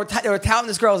 girl, they were touting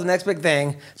this girl as the next big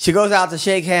thing. She goes out to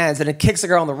shake hands and it kicks the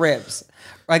girl in the ribs,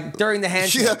 like during the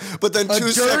handshake. Yeah, but then A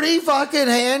 2 dirty seconds. fucking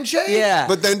handshake? Yeah.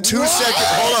 But then 2 What?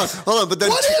 seconds. Hold on. But then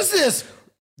What is this?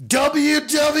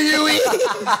 WWE?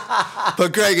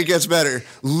 But Greg, it gets better.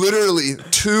 Literally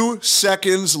 2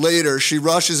 seconds later, she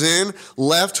rushes in,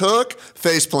 left hook,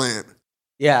 face plant.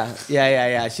 Yeah.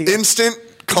 She Instant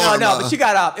karma. no, but she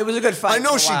got up. It was a good fight. I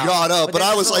know for a she while. got up, but then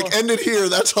I this was like, little- end it here.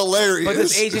 That's hilarious. But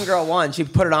this Asian girl won. She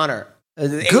put it on her. The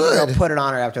Asian Good. girl put it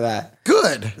on her after that.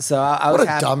 Good. So I was What a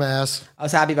happy. dumbass. I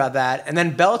was happy about that. And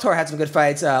then Bellator had some good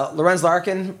fights. Lorenz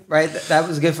Larkin, right? That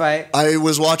was a good fight. I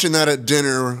was watching that at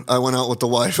dinner. I went out with the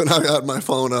wife and I had my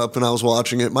phone up and I was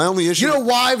watching it. My only issue, You know,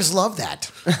 wives love that.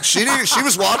 she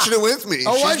was watching it with me.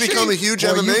 was She's become she? a huge Boy,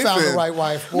 MMA you found fan. the right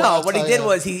wife. Boy, No, I'll what he tell did ya.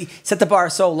 was he set the bar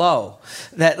so low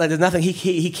that like there's nothing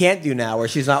he can't do now. Where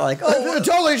she's not like, oh,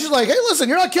 Totally, she's like, "Hey, listen,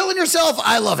 you're not killing yourself.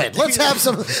 I love it. Let's have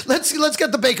some. Let's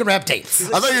get the bacon wrap dates."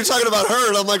 I thought you were talking about her,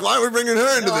 and I'm like, why are we bringing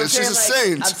her into no, I'm this? She's a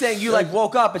saying, saint. I'm saying you like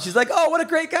woke up and she's like, oh, what a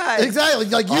great guy. Exactly.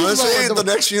 Like you Honestly, lowered the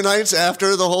next few nights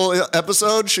after the whole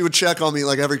episode, she would check on me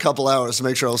like every couple hours to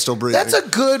make sure I was still breathing. That's a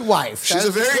good wife. She's That's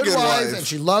a very good wife. and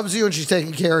she loves you, and she's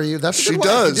taking care of you. That's a She good wife.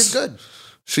 does. You did good.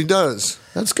 She does.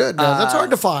 That's good. Man. That's hard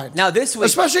to find. now this week-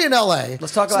 especially in LA.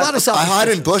 Let's talk It's about- a lot of I self. hide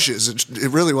in bushes. It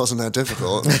really wasn't that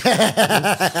difficult.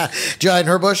 Did you hide in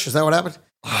her bush? Is that what happened?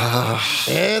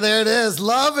 Yeah, there it is.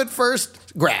 Love at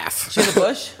first graph. She in the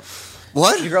bush?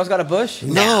 What? Your girl's got a bush?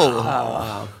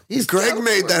 No. He's Greg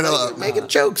made that up. Making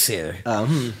jokes here. All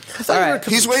right.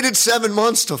 He's waited 7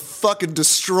 months to fucking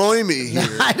destroy me here.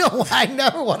 I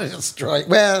never want to destroy.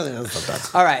 Well,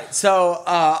 sometimes. All right. So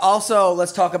also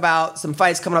let's talk about some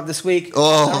fights coming up this week.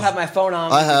 Oh, I don't have my phone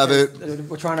on. I have because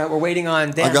We're waiting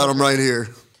on Dan. I got him right here.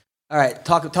 All right.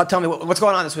 Tell me what's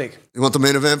going on this week. You want the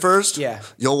main event first? Yeah.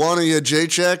 Joanna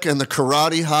Jacek and the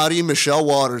karate hottie Michelle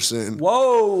Watterson.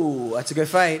 Whoa, that's a good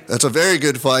fight. That's a very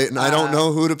good fight, and I don't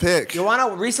know who to pick.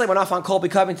 Joanna recently went off on Colby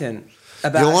Covington.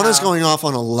 About Joanna's how- going off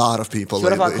on a lot of people She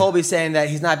went off on lately. Colby saying that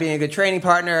he's not being a good training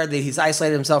partner, that he's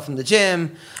isolated himself from the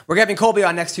gym. We're having Colby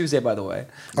on next Tuesday, by the way.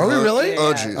 Are we really?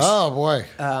 Oh, jeez. Oh boy.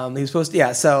 He was supposed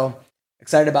to, so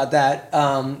excited about that.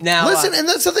 Now, Listen, and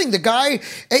that's the thing. The guy,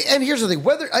 and here's the thing.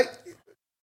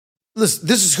 Listen,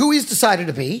 this is who he's decided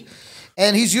to be,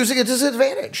 and he's using it to his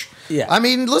advantage. Yeah. I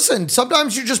mean, listen.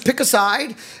 Sometimes you just pick a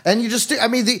side, and you just. I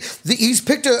mean, he's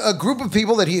picked a group of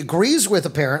people that he agrees with,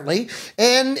 apparently,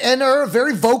 and are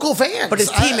very vocal fans. but his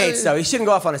teammates, though, he shouldn't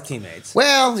go off on his teammates.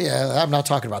 Well, yeah, I'm not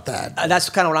talking about that. That's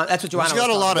kind of that's what Joanna He's got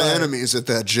a was lot of talking about. enemies at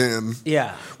that gym.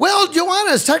 Yeah. Well,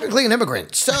 Joanna is technically an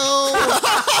immigrant, so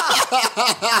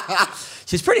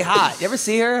She's pretty hot. You ever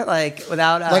see her, like,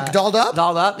 without... like dolled up.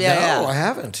 Dolled up? Yeah, no, yeah. I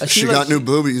haven't. She looks- got new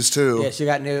boobies, too. Yeah, she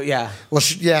got new... Yeah. Well,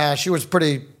 she was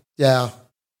pretty. Yeah.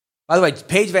 By the way,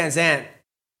 Paige Van Zandt,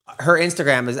 her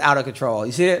Instagram is out of control.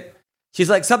 You see it? She's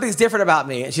like, something's different about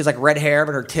me. And she's like red hair,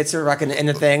 but her tits are like in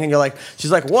the thing. And you're like, she's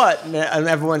like, what? And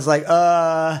everyone's like,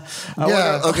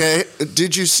 Yeah. Okay,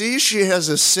 did you see she has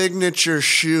a signature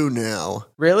shoe now?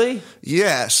 Really?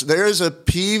 Yes, there's a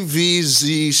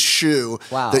PVZ shoe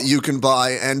Wow. that you can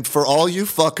buy, and for all you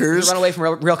fuckers, Run away from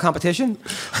real competition?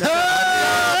 what's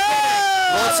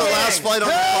the last fight on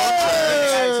her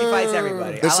contract? She fights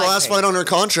everybody. It's the last fight on her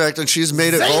contract, and she's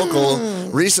made it vocal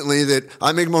recently that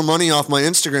I make more money off my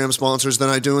Instagram sponsors than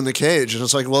I do in the cage. And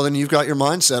it's like, well, then you've got your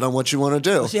mindset on what you want to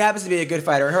do. She happens to be a good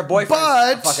fighter. And her boyfriend's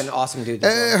a But fucking awesome dude.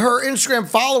 as well. Her Instagram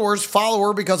followers follow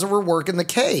her because of her work in the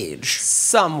cage.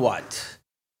 Somewhat.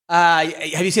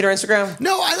 Have you seen her Instagram?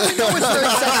 No, I know it's very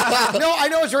sexy. No, I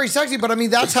know it's very sexy, but I mean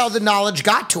that's how the knowledge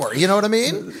got to her. You know what I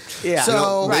mean? Yeah.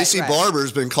 So Right, Macy right.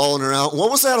 Barber's been calling her out.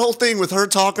 What was that whole thing with her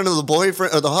talking to the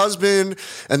boyfriend or the husband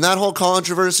and that whole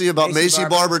controversy about Macy Macy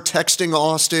Barber texting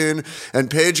Austin and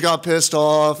Paige got pissed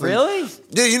off? and- Really?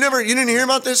 Yeah, you didn't hear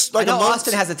about this? I Like know a month?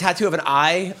 Austin has a tattoo of an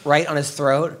eye right on his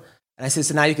throat. And I said,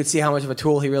 so now you can see how much of a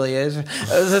tool he really is.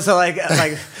 So I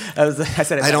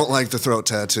said, I don't like the throat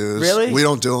tattoos. Really? We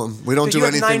don't do them. We don't do you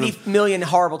have anything. 90 million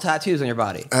horrible tattoos on your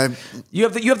body. You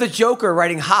have the Joker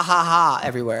writing ha ha ha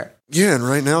everywhere. Yeah, and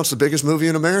right now it's the biggest movie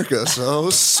in America, so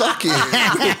suck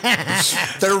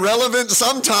it. They're relevant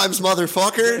sometimes,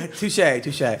 motherfucker. Touche.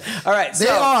 All right, They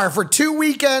are for 2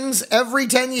 weekends every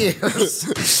 10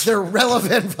 years. They're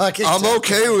relevant fucking. I'm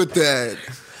okay with that.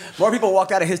 More people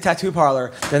walked out of his tattoo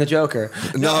parlor than the Joker.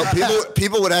 No,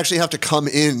 people would actually have to come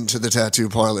into the tattoo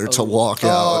parlor to walk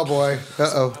out. Oh boy.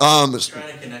 Uh-oh.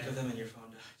 Trying to connect with them and your phone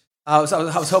died. I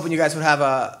was hoping you guys would have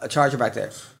a charger back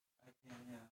there.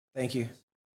 Thank you.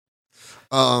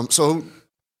 So,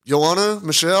 Joanna,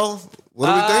 Michelle, what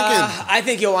are we thinking? I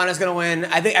think Joanna's going to win.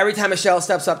 I think every time Michelle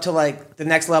steps up to like the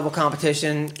next level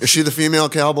competition, Is she the female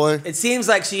cowboy? it seems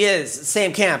like she is.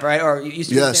 Same camp, right? Or used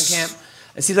to be the same camp.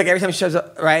 It seems like every time she shows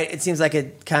up, right, it seems like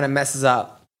it kind of messes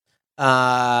up.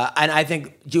 And I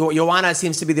think Joanna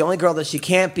seems to be the only girl that she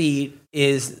can't beat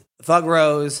is Thug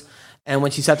Rose. And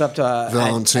when she stepped up to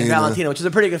Valentina, which is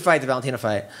a pretty good fight, the Valentina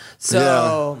fight.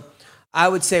 So I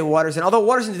would say Waterson. Although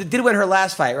Waterson did win her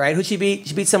last fight, right? Who'd she beat?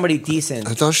 She beat somebody decent.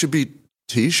 I thought she beat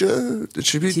Tisha. Did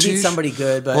she beat Tisha? She beat somebody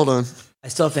good, but hold on. I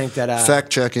still think that. Fact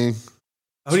checking.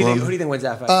 Who do you think wins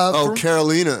that fight?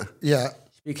 Carolina. Yeah.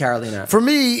 Be Carolina. For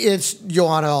me, it's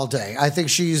Joanna all day. I think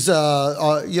she's,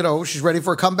 she's ready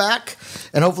for a comeback,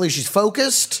 and hopefully she's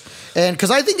focused. And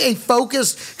because I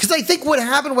think what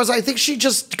happened was I think she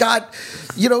just got,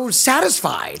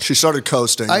 satisfied. She started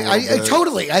coasting.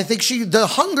 Totally. I think she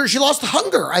lost the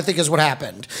hunger, I think is what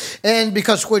happened. And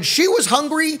because when she was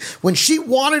hungry, when she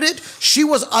wanted it, she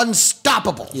was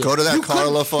unstoppable. Yeah. Go to that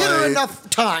Carla fight. You couldn't hit her enough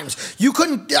times. You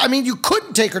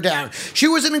couldn't take her down. She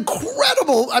was an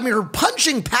incredible, her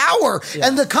punching power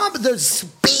and the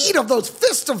speed of those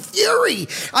fists of fury.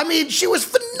 She was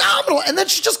phenomenal. And then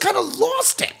she just kind of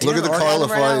lost it. Look at the Carla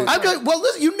fight.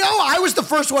 I was the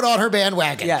first one on her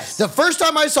bandwagon. Yes. The first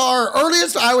time I saw her,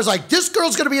 earliest, I was like, this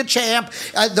girl's going to be a champ.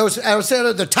 I was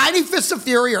saying the tiny fists of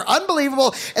fury are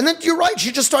unbelievable. And then you're right,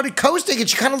 she just started coasting and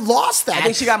she kind of lost that. I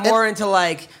think she got more into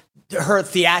like her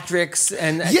theatrics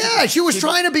and she was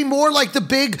trying to be more like the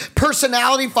big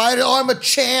personality fighter. Oh, I'm a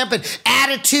champ and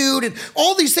attitude and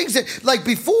all these things that like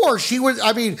before she was.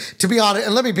 To be honest,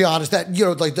 and let me be honest, that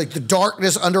like the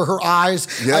darkness under her eyes.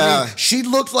 Yeah, she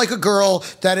looked like a girl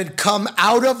that had come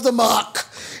out of the muck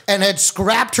and had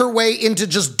scrapped her way into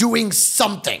just doing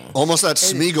something. Almost that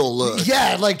Smeagol look.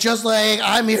 Yeah,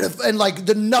 I'm here to,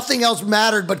 and nothing else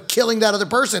mattered but killing that other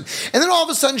person. And then all of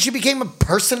a sudden she became a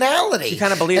personality. She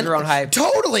kind of believed her own hype.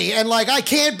 Totally. And I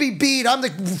can't be beat. I'm the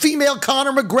female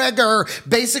Conor McGregor,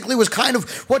 basically was kind of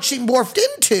what she morphed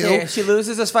into. Yeah, if she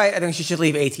loses this fight, I think she should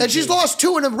leave AT&T. And she's lost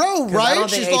 2 in a row, right?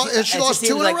 She lost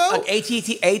 2 in a row?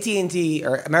 AT&T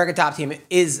or American Top Team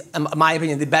is, in my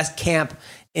opinion, the best camp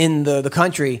in the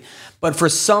country, but for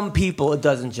some people it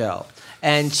doesn't gel.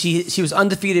 And she was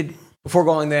undefeated before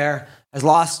going there, has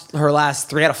lost her last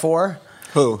 3 out of 4.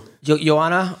 Who?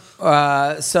 Joanna.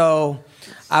 So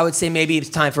I would say maybe it's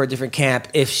time for a different camp.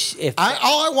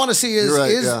 All I want to see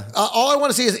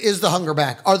is the hunger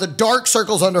back. Are the dark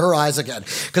circles under her eyes again?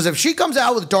 Because if she comes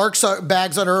out with dark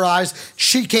bags under her eyes,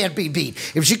 she can't be beat.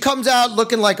 If she comes out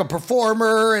looking like a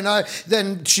performer,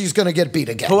 then she's going to get beat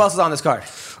again. Who else is on this card?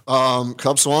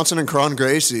 Cub Swanson and Kron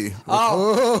Gracie.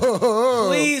 Oh,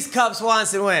 please, Cub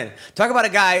Swanson win. Talk about a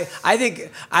guy.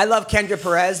 I love Kendra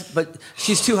Perez, but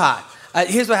she's too hot.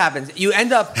 Here's what happens. You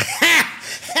end up.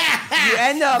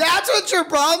 That's what your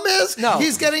problem is? No.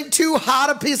 He's getting too hot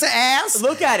a piece of ass?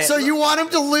 Look at it. So you want him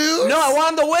to lose? No, I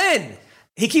want him to win.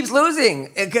 He keeps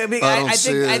losing. I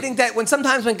think that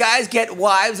sometimes when guys get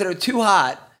wives that are too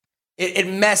hot, it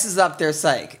messes up their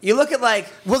psyche. You look at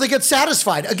well, they get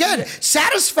satisfied. Again,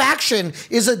 satisfaction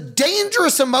is a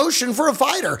dangerous emotion for a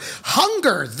fighter.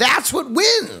 Hunger, that's what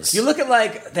wins. You look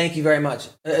at thank you very much.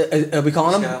 Are we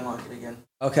calling him? Got him locked again.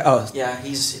 Okay. Oh. Yeah,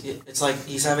 it's like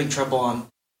he's having trouble on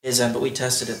his end, but we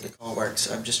tested it. The call works.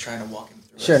 So I'm just trying to walk him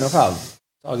through it. Sure, no problem. It's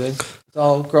all good. It's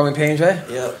all growing pains, right?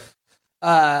 Yep.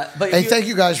 Thank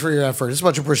you guys for your effort. It's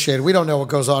much appreciated. We don't know what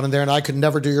goes on in there, and I could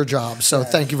never do your job. So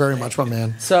thank you very much, my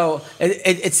man. So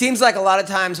it seems like a lot of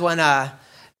times when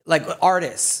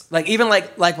artists, even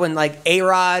when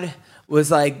A-Rod was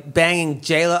banging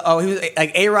J-Lo. Oh, he was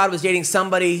A-Rod was dating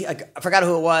somebody. I forgot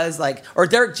who it was. Or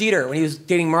Derek Jeter when he was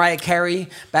dating Mariah Carey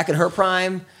back in her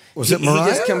prime. Was it Mariah? He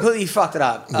just completely fucked it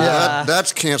up. Yeah,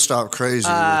 that's Can't Stop Crazy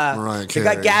with Mariah Carey.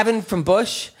 The guy Gavin from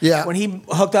Bush. Yeah. When he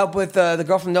hooked up with the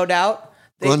girl from No Doubt.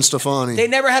 Gwen Stefani. They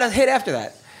never had a hit after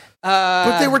that.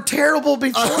 But they were terrible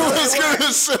before. I was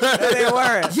gonna say. They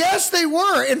weren't. Yes, they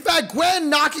were. In fact, Gwen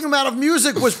knocking him out of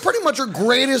music was pretty much her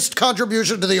greatest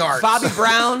contribution to the arts. Bobby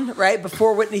Brown, right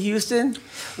before Whitney Houston,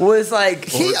 was like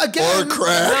he again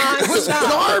crack. was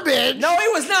garbage. No, he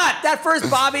was not. That first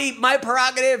Bobby, My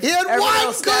Prerogative. He had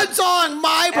one good song,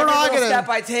 My Every Little Prerogative. Step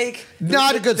I Take.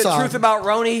 Not a good the song. The Truth About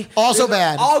Roni. Also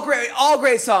bad. All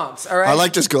great songs. All right. I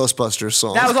liked his Ghostbusters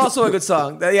song. That was also a good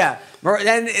song. Yeah.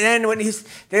 And then when he's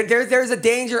there's a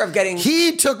danger of getting.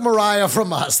 He took Mariah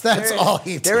from us. That's all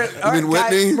he took. You mean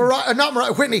Whitney? Not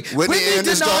Mariah. Whitney. Whitney and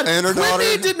did not. and her daughter.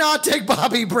 Whitney did not take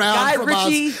Bobby Brown Guy from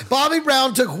Ritchie. us. Bobby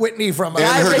Brown took Whitney from us.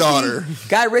 And her daughter.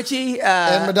 Guy Ritchie.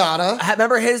 And Madonna.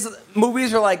 Remember his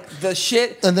movies were like the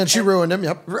shit. And then she ruined him.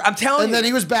 Yep. I'm telling you. And then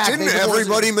he was back. Didn't They divorced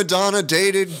everybody him. Madonna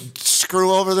dated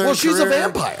screw over their Well, she's a career?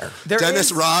 vampire. There Dennis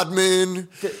is- Rodman.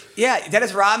 Yeah,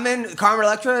 Dennis Rodman, Carmen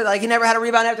Electra, like he never had a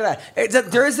rebound after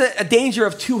that. There is a danger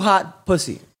of too hot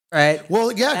pussy, right?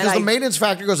 Well, yeah, because the maintenance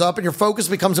factor goes up and your focus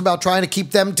becomes about trying to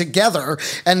keep them together.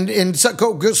 And so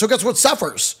guess what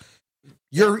suffers?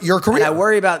 Your And career. I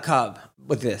worry about Cobb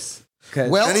with this.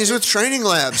 Well, And he's with Training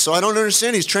Labs, so I don't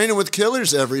understand. He's training with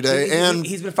killers every day. And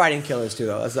he's been fighting killers too,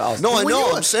 though. That's also no, I when know.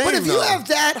 you- I'm saying, but if you though. have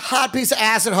that hot piece of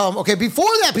ass at home, okay, before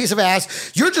that piece of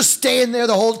ass, you're just staying there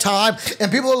the whole time, and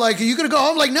people are like, "Are you gonna go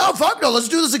home?" Like, no, fuck no, let's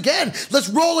do this again. Let's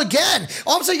roll again.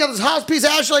 All of a sudden, you got this hot piece of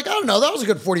ass. You're like, I don't know, that was a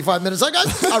good 45 minutes. All right,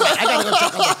 I gotta go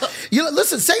check on that. You know,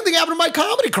 listen, same thing happened to my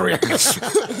comedy career.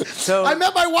 So I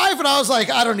met my wife, and I was like,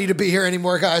 I don't need to be here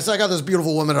anymore, guys. I got this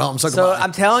beautiful woman at home. So So goodbye.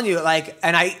 I'm telling you,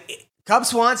 Cub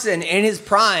Swanson in his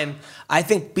prime, I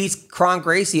think beats Kron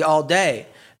Gracie all day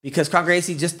because Kron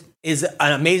Gracie just is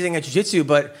an amazing at jiu-jitsu,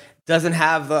 but doesn't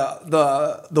have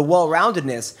the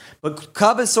well-roundedness. But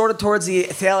Cub is sort of towards the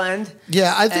tail end.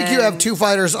 Yeah, I think you And- have two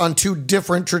fighters on two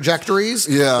different trajectories.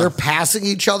 Yeah. They're passing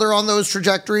each other on those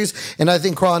trajectories. And I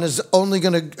think Kron is only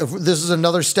going to, this is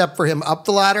another step for him up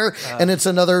the ladder, and it's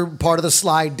another part of the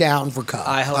slide down for Cub.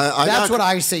 I hope. That's what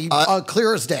I see,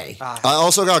 clear as day. I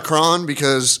also got Kron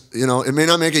because, you know, it may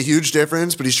not make a huge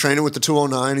difference, but he's training with the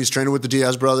 209. He's training with the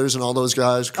Diaz brothers and all those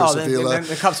guys. Chris Avila.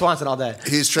 then Cub Swanson all day.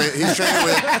 He's training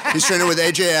with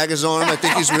AJ Agazarm. I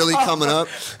think he's really coming up.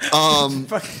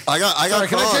 I got Sorry,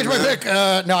 can Kron, I change my man. pick?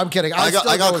 No, I'm kidding. I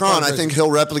got Kron. I think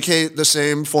he'll replicate the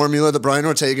same formula that Brian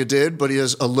Ortega did, but he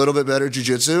has a little bit better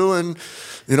jiu-jitsu, and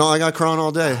you know, I got Kron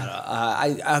all day.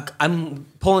 I'm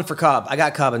pulling for Cub. I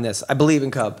got Cub in this. I believe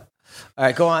in Cub. All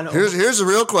right, go on. Here's the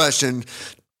real question.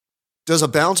 Does a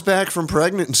bounce back from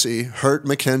pregnancy hurt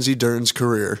Mackenzie Dern's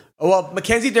career? Well,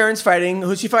 Mackenzie Dern's fighting.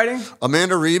 Who's she fighting?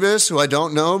 Amanda Rebus, who I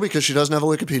don't know because she doesn't have a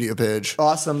Wikipedia page.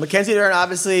 Awesome. Mackenzie Dern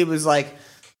obviously was like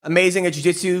amazing at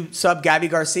jiu-jitsu, sub Gabby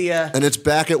Garcia. And it's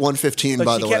back at 115, But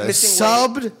by she the kept way. missing-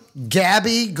 Subbed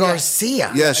Gabby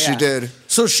Garcia. Yes, she Yeah. did.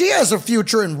 So she has a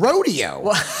future in rodeo.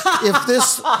 If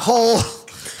this whole...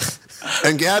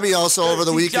 And Gabby also over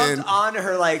the She weekend. jumped on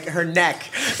her neck.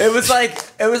 It was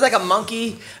like a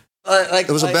monkey. It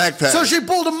It was a backpack. So she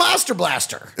pulled a Master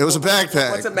Blaster. It was a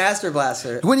backpack. What's a Master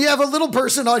Blaster? When you have a little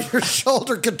person on your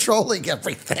shoulder controlling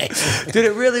everything. Dude,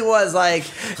 it really was like.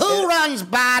 Who runs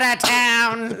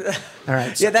Bartertown? All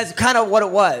right. Yeah, that's kind of what it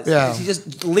was. Yeah. She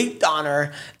just leaped on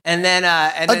her, and then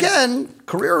Again,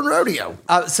 career in rodeo.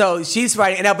 so she's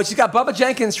fighting now, but she's got Bubba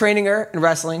Jenkins training her in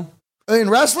wrestling. In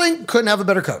wrestling, couldn't have a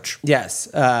better coach. Yes.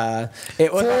 What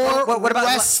about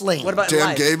wrestling. What about Dan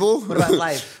life? Gable? What about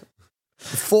life?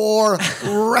 For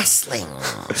wrestling.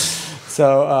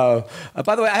 So,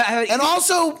 by the way, And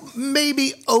also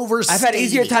maybe overstated. I've had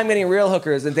easier time getting real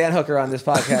hookers than Dan Hooker on this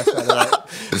podcast, by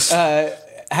the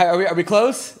way. Are we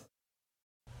close?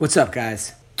 What's up,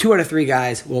 guys? 2 out of 3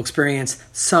 guys will experience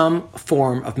some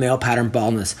form of male pattern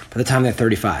baldness by the time they're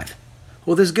 35.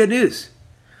 Well, there's good news.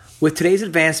 With today's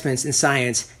advancements in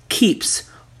science, Keeps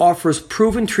offers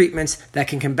proven treatments that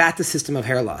can combat the system of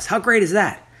hair loss. How great is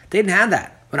that? They didn't have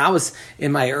that when I was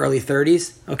in my early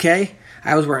 30s, okay?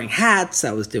 I was wearing hats,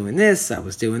 I was doing this, I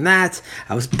was doing that,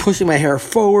 I was pushing my hair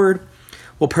forward.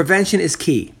 Well, prevention is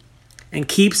key, and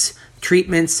Keeps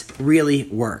treatments really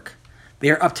work. They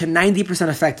are up to 90%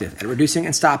 effective at reducing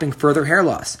and stopping further hair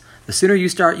loss. The sooner you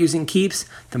start using Keeps,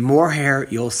 the more hair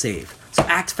you'll save. So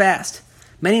act fast.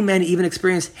 Many men even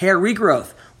experience hair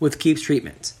regrowth with Keeps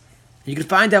treatments. You can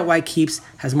find out why Keeps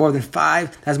has more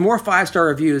 5-star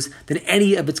reviews than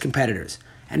any of its competitors.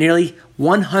 And nearly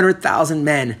 100,000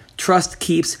 men trust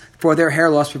Keeps for their hair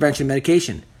loss prevention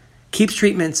medication. Keeps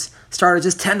treatments start at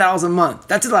just $10 a month.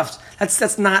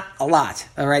 That's not a lot.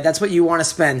 All right, that's what you want to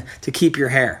spend to keep your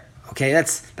hair. Okay,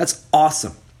 that's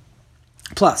awesome.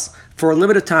 Plus, for a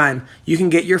limited time, you can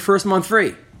get your first month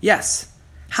free. Yes.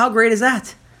 How great is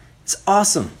that? It's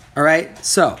awesome. All right.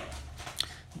 So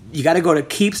you got to go to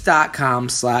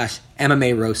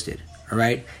keeps.com/MMA roasted. All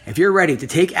right. If you're ready to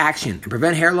take action and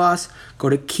prevent hair loss, go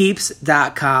to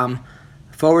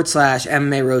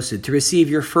keeps.com/MMA roasted to receive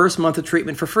your first month of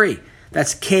treatment for free.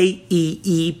 That's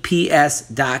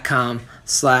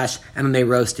KEEPS.com/MMA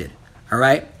roasted. All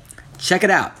right. Check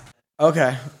it out.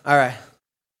 Okay. All right.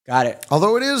 Got it.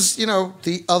 Although it is,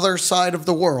 the other side of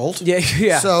the world.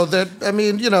 Yeah. So that,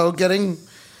 getting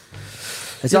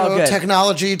It's all good.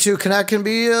 technology to connect can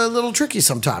be a little tricky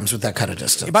sometimes with that kind of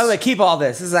distance. By the way, keep all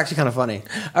this. This is actually kind of funny.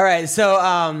 All right. So,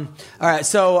 I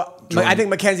think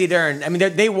Mackenzie Dern,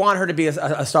 they want her to be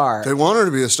a star. They want her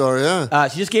to be a star, yeah.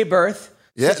 She just gave birth.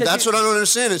 Yeah, that's what I don't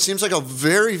understand. It seems like a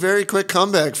very, very quick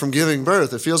comeback from giving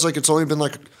birth. It feels like it's only been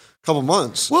like a couple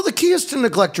months. Well, the key is to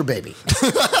neglect your baby.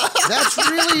 That's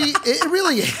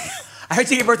really. I heard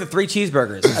she gave birth to 3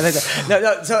 cheeseburgers. I think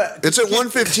so it's at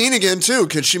 115 again too.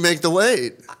 Could she make the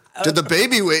weight? Did the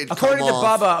baby weight according come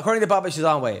off? According to Bubba, she's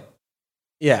on weight.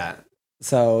 Yeah.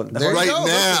 So right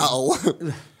now.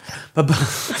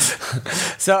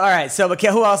 So all right. So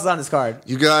who else is on this card?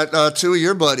 You got 2 of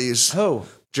your buddies. Who?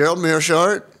 Gerald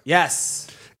Mearshart. Yes.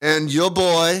 And your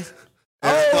boy,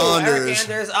 Eric Anders. Eric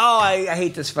Anders. Oh, I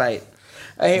hate this fight.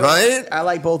 I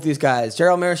like both these guys.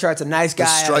 Gerald Mearshart's a nice guy.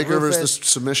 The striker versus the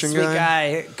submission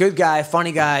guy. Good guy,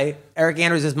 funny guy. Eric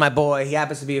Anders is my boy. He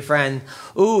happens to be a friend.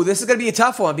 Ooh, this is going to be a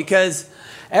tough one because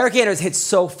Eric Anders hits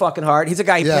so fucking hard. He's a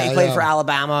guy who played for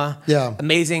Alabama. Yeah.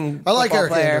 Amazing I like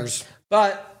Eric player. Anders.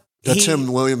 But the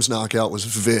Tim Williams knockout was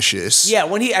vicious.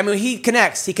 Yeah, he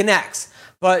connects.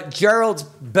 But Gerald's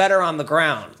better on the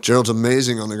ground. Gerald's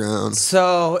amazing on the ground.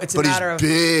 So it's a matter of...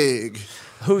 big.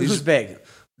 Who's big?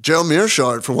 Gerald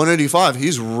Mearshart for 185.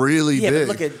 He's really big. Yeah, but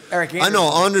look at Eric Anders. I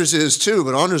know Anders is too,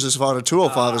 but Anders has fought at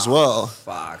 205 as well.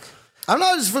 Fuck. I'm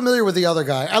not as familiar with the other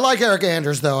guy. I like Eric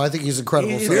Anders, though. I think he's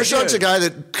incredible. Mearshart's a guy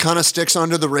that kind of sticks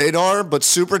under the radar, but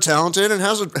super talented and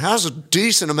has a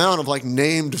decent amount of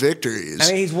named victories.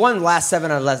 He's won the last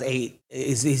 7 out of the last 8.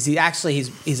 He's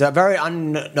a very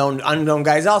unknown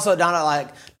guy. He's also not a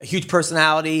huge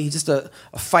personality. He's just a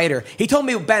fighter. He told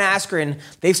me Ben Askren,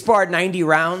 they've sparred 90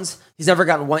 rounds. He's never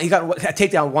gotten one. He got a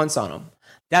takedown once on him.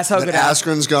 That's how good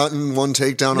Askren's gotten one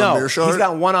takedown on Mearshart? He's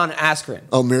gotten one on Askren.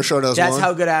 Oh, Mearshart has one? That's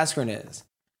how good Askren is.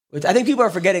 Which I think people are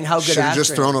forgetting how good Askren is. Should have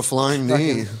just thrown a flying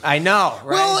knee. I know,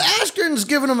 right? Well, Askren's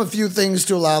given him a few things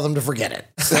to allow them to forget it.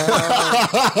 So.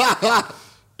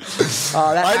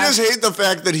 I just hate the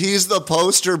fact that he's the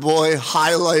poster boy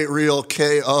highlight reel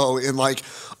KO in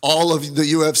all of the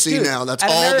UFC now. That's all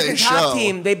American they Top show.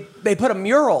 Team, they put a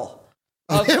mural.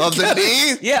 Of the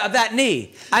knee? Yeah, of that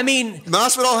knee.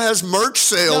 Masvidal has merch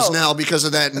sales now because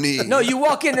of that knee. No, you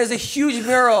walk in, there's a huge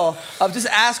mural of just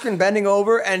Askren bending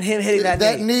over and him hitting that knee.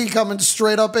 That knee coming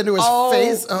straight up into his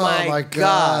face. Oh, my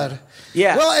God.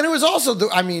 Yeah. Well, and it was also,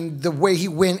 the way he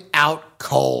went out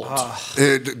cold.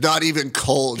 Not even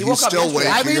cold. He's still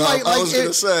waking up. I was going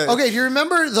to say. Okay, do you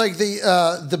remember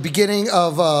the beginning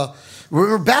of...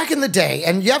 Remember back in the day,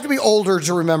 and you have to be older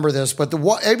to remember this, but the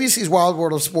ABC's Wild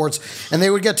World of Sports, and they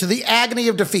would get to the agony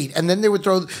of defeat, and then they would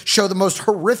show the most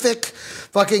horrific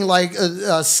fucking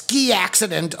ski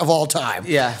accident of all time.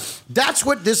 Yeah. That's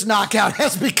what this knockout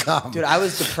has become. Dude, I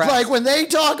was depressed. When they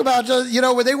talk about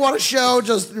when they want to show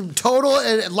just total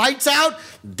lights out,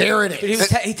 there it is. Dude,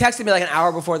 he texted me an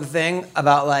hour before the thing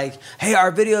about hey,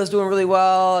 our video's doing really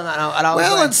well, and I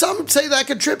was and some say that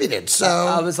contributed. So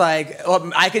I was I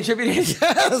contributed.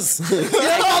 Yes,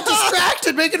 you're all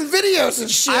distracted making videos and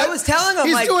shit. I was telling him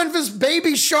he's doing this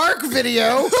baby shark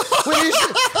video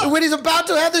when he's about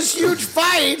to have this huge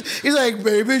fight. He's like,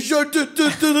 baby shark,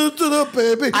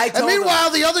 baby. And meanwhile,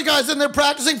 the other guy's in there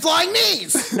practicing flying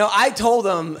knees. No, I told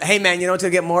him, hey man, to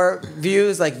get more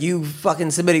views, you fucking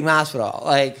submitting Masvidal.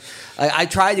 I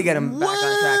tried to get him back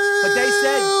on track, but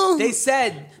they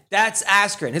said that's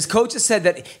Askren. His coaches said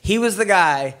that he was the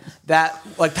guy that,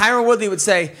 Tyron Woodley would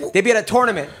say, they'd be at a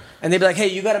tournament and they'd be like, hey,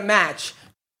 you got a match.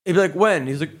 He'd be like, when?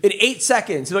 He's like, in 8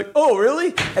 seconds. He's like, oh, really?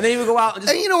 And then he would go out and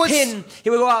just pin. He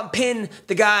would go out and pin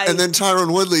the guy. And then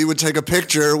Tyron Woodley would take a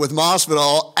picture with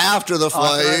Masvidal after the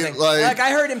fight.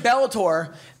 I heard in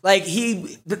Bellator,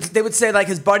 they would say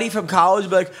his buddy from college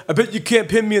would be like, I bet you can't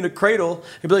pin me in a cradle.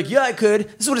 He'd be like, yeah, I could.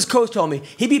 This is what his coach told me.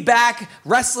 He'd be back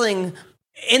wrestling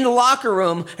in the locker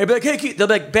room. He'd be like, hey, they'll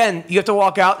be like, Ben, you have to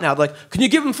walk out now. Like, can you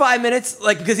give him 5 minutes?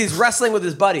 Because he's wrestling with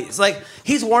his buddies.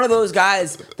 He's one of those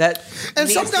guys that. And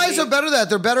some guys are better at that.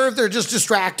 They're better if they're just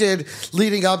distracted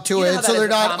leading up to it, so they're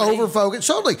not over-focused.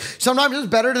 Totally. Sometimes it's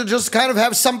better to just kind of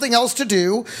have something else to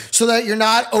do so that you're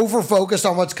not over-focused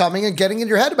on what's coming and getting in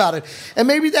your head about it. And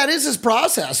maybe that is his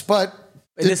process, but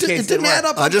In this case, it didn't add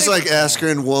up. I on just paper. like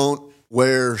Askren won't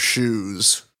wear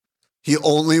shoes. He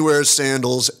only wears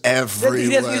sandals everywhere. He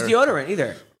doesn't use deodorant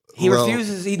either. He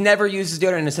refuses. He never uses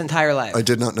deodorant in his entire life. I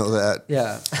did not know that.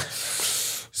 Yeah.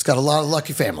 He's got a lot of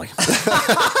lucky family.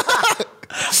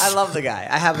 I love the guy.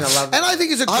 I happen to love him. And I think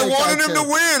he's a great I wanted guy, him too. to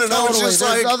win, and I was just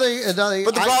There's like, nothing,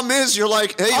 but the problem is, you're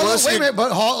like, hey, Oh, let's wait a minute,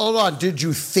 but hold on. Did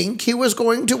you think he was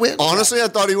going to win? honestly, I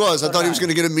thought he was. I thought he was going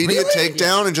to get immediate Really?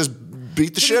 takedown and just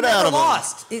beat the shit out of him.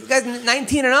 Lost. He guy's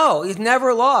 19-0. He's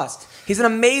never lost. He's an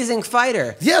amazing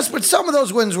fighter. Yes, but some of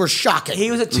those wins were shocking.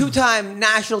 He was a 2-time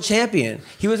national champion.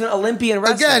 He was an Olympian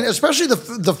wrestler. Again, especially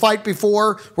the fight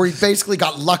before where he basically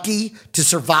got lucky to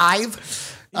survive.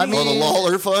 I mean, the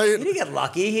Lawler he fight? didn't get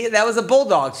lucky. That was a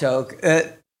bulldog choke.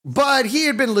 but he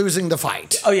had been losing the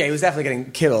fight. Oh yeah, he was definitely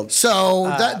getting killed. So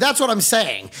that's what I'm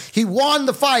saying. He won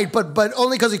the fight, but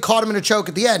only because he caught him in a choke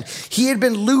at the end. He had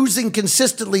been losing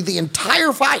consistently the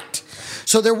entire fight.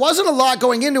 So there wasn't a lot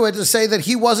going into it to say that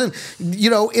he wasn't,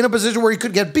 in a position where he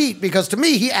could get beat, because to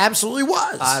me, he absolutely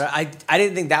was. I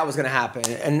didn't think that was going to happen.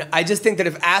 And I just think that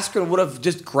if Askren would have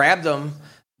just grabbed him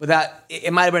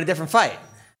it might have been a different fight.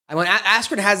 I mean,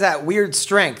 Askren has that weird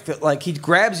strength that, he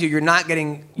grabs you, you're not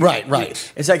getting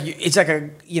Right. It's like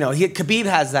Khabib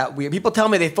has that weird. People tell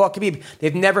me they fought Khabib,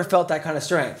 they've never felt that kind of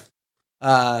strength.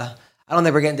 I don't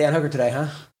think we're getting Dan Hooker today, huh?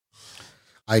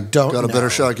 I don't Got a know. better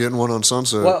shot getting one on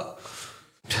Sunset.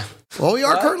 Well, we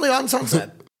are currently on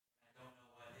Sunset.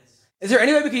 Is there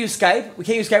any way we can use Skype? We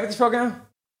can't use Skype with this program?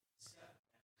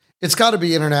 It's got to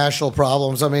be international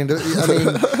problems. I mean,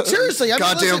 seriously.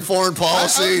 Goddamn foreign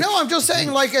policy. No, I'm just saying,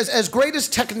 as great as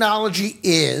technology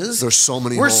is, There's so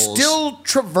many we're holes. still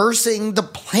traversing the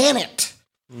planet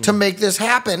to make this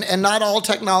happen, and not all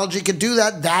technology can do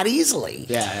that easily.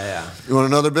 Yeah. You want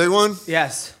another big one?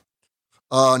 Yes.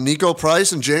 Nico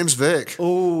Price and James Vick.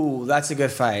 Ooh, that's a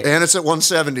good fight. And it's at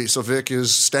 170, so Vick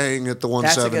is staying at the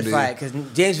That's 170. a good fight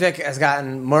because James Vick has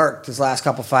gotten murked his last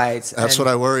couple fights. That's what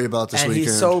I worry about this and weekend.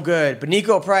 he's so good. But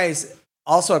Nico Price,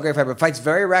 also a great fighter, but fights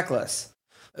very reckless.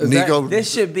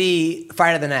 This should be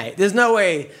fight of the night. There's no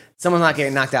way someone's not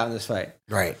getting knocked out in this fight.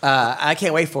 Right. I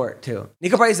can't wait for it, too.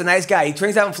 Nico Price is a nice guy. He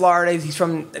trains out in Florida. He's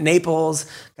from Naples,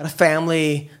 got a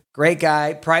family, great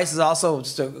guy. Price is also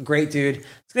just a great dude.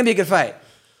 It's going to be a good fight.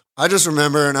 I just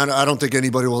remember, and I don't think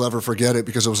anybody will ever forget it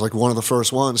because it was like one of the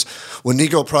first ones, when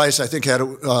Nico Price, I think, had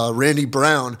Randy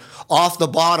Brown off the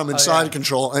bottom in side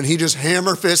control, and he just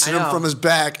hammer fisted him from his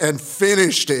back and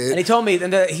finished it. And he told me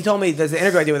there's an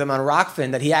interview I did with him on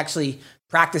Rockfin that he actually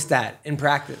practiced that in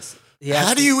practice.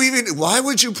 How do you even, why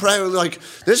would you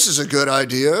this is a good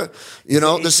idea.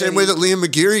 The same way that Liam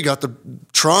McGeary got the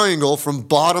triangle from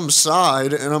bottom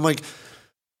side, and I'm like,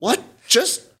 what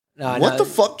the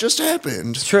fuck just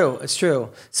happened? It's true.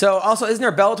 So also, isn't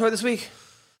there a Bellator this week?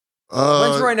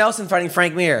 When's Roy Nelson fighting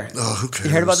Frank Mir? Oh, who cares?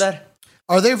 You heard about that?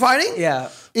 Are they fighting? Yeah.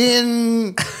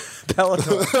 In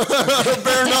Bellator.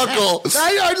 Bare knuckle.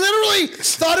 I literally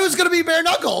thought it was going to be bare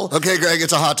knuckle. Okay, Greg,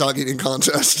 it's a hot dog eating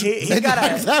contest. He got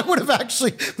That would have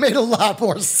actually made a lot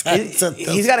more sense.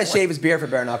 he's got to shave his beard for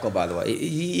bare knuckle, by the way.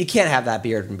 You can't have that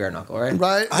beard from bare knuckle, right?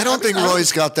 Right. I don't think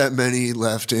Roy's got that many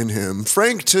left in him.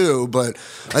 Frank too, but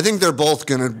I think they're both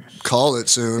gonna call it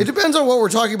soon. It depends on what we're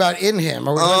talking about in him.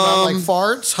 Are we talking about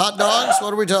farts, hot dogs?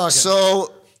 What are we talking?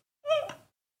 So,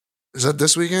 is that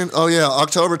this weekend? Oh yeah,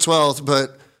 October 12th,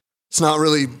 but it's not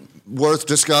really worth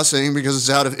discussing because it's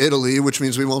out of Italy, which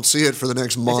means we won't see it for the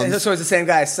next month. So it's the same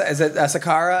guy. Is it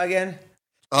Sakara again?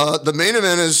 The main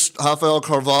event is Rafael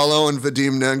Carvalho and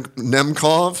Vadim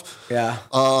Nemkov. Yeah.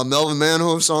 Melvin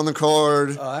Manhoef's on the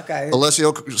card. Oh, that guy.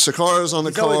 Alessio Sakara's on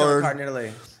the He's always on the card. card in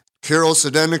Italy. Kirill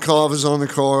Sedenikov is on the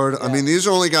card. Yeah. I mean, these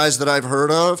are only guys that I've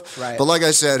heard of. Right. But like I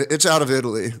said, it's out of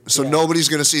Italy. So nobody's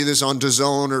going to see this on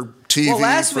DAZN or TV. Well,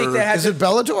 last week they had Is it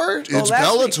Bellator? It's last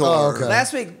Bellator. week- Oh, okay.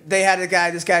 Last week they had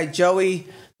this guy Joey,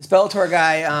 this Bellator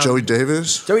guy. Joey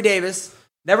Davis. Joey Davis,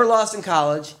 never lost in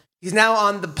college. He's now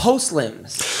on the post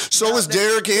limbs. So is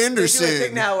Derek They do a Anderson.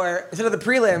 thing now where instead of the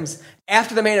prelims,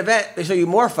 after the main event, they show you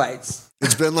more fights.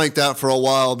 It's been like that for a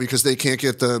while because they can't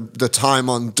get the time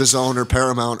on DAZN or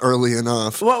Paramount early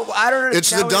enough. Well, I don't know. It's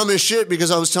the dumbest shit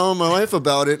because I was telling my wife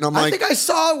about it and I'm I like, think I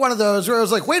saw one of those where I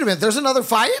was like, wait a minute, there's another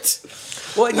fight?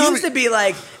 Well, it used to be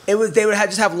like they would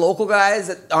just have local guys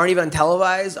that aren't even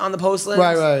televised on the post limbs.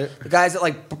 Right. The guys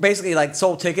that basically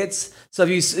sold tickets. So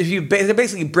if you they're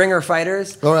basically bringer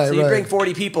fighters. All right, so you right. bring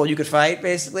 40 people, you could fight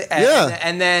basically.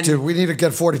 And then Dude, we need to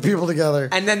get 40 people together.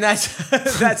 and then that's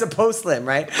that's a post limb,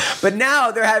 right? But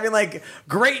now they're having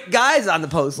great guys on the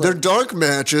post they're limb. dark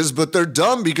matches, but they're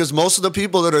dumb because most of the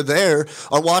people that are there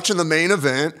are watching the main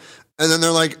event And then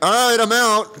they're like, all right, I'm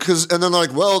out. And then they're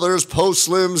like, well, there's post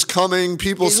slims coming.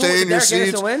 People stay in your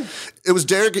seats. Win? It was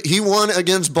Derek. He won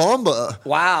against Bomba.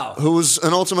 Wow. Who was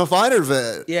an Ultimate Fighter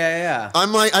vet. Yeah.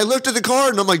 I'm like, I looked at the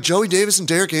card and I'm like, Joey Davis and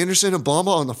Derek Anderson and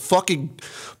Bomba on the fucking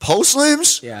post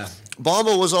slims? Yeah.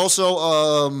 Bomba was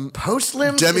also post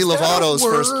slims. Demi Lovato's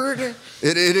first.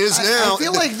 It is now. I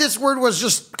feel like this word was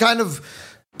just kind of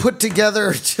put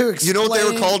together to explain. You know what they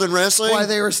were called in wrestling? Why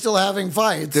they were still having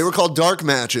fights. They were called dark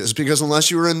matches because unless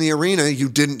you were in the arena, you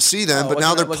didn't see them. But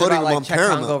now they're putting them on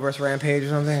Paramount. Congo versus Rampage or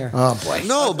something. Oh boy.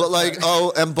 No, but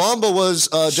and Bomba was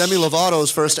Demi Lovato's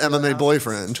first MMA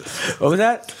boyfriend. What was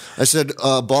that? I said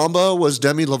Bomba was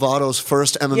Demi Lovato's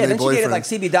first MMA then boyfriend. She dated like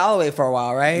CB Dalloway for a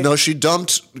while, right? No, she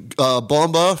dumped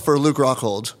Bomba for Luke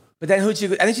Rockhold. But then I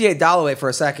think she dated Dalloway for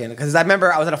a second because I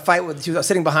remember I was at a fight she was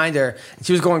sitting behind her and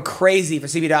she was going crazy for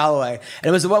CB Dalloway, and it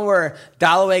was the one where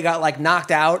Dalloway got like knocked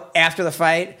out after the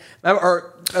fight.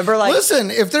 Remember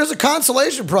listen, if there's a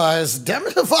consolation prize,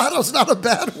 Demi Lovato's not a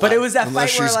bad one. But it was that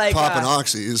Unless fight where she's like popping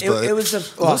oxys. But it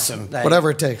was whatever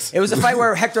it takes. It was a fight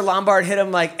where Hector Lombard hit him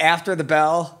like after the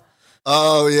bell.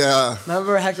 Oh yeah,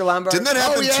 remember Hector Lombard? Didn't that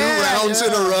happen 2 rounds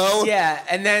in a row? Yeah,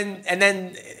 and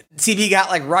then CB got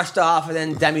like rushed off, and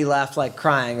then Demi left like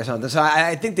crying or something. So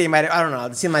I think they might. I don't know.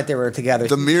 It seemed like they were together.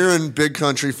 The Mir and Big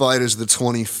Country fight is the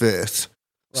 25th.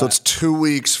 So it's 2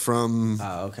 weeks from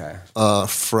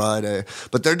Friday.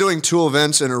 But they're doing 2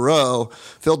 events in a row.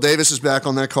 Phil Davis is back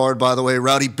on that card, by the way.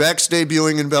 Rowdy Beck's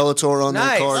debuting in Bellator on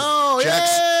that card. Oh,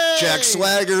 Jack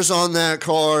Swagger's on that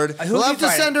card. We'll have to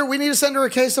send her. We need to send her a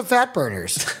case of fat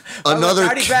burners. Another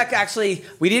Rowdy Beck. Actually,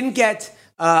 we didn't get.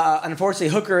 Unfortunately,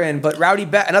 Hooker in, but Rowdy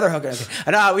Beck, another Hooker.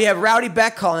 And we have Rowdy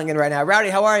Beck calling in right now. Rowdy,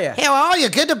 how are you? How are you?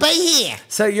 Good to be here.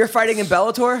 So you're fighting in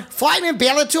Bellator? Fighting in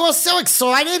Bellator, so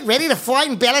excited, ready to fight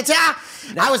in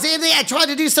Bellator. I was in there, I tried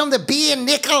to do some of the beer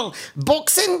nickel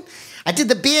boxing. I did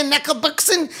the beer nickel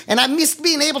boxing, and I missed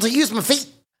being able to use my feet.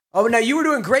 Oh, now you were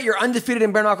doing great. You're undefeated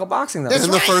in bare knuckle boxing, though. That's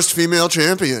and right. the first female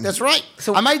champion. That's right.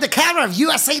 So I made the cover of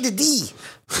USA Today.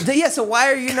 Yeah, so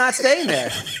why are you not staying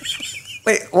there?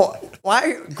 Wait, well,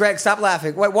 why, Greg? Stop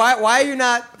laughing. Why are you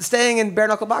not staying in bare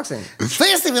knuckle boxing?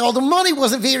 First of all, the money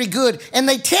wasn't very good, and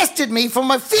they tested me for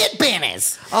my fat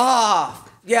burners. Oh,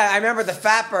 yeah, I remember the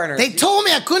fat burners. They told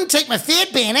me I couldn't take my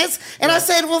fat burners, and I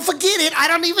said, "Well, forget it. I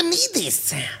don't even need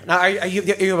this." Now, are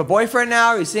you have a boyfriend now?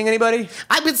 Are you seeing anybody?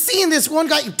 I've been seeing this one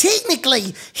guy.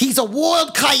 Technically, he's a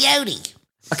wild coyote.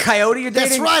 A coyote you're dating?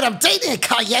 That's right. I'm dating a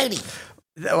coyote.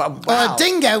 Wow. Or a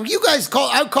dingo. You guys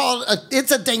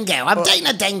it's a dingo. I'm dating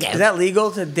a dingo. Is that legal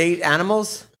to date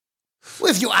animals? Well,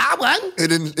 if you are one.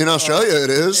 In Australia, it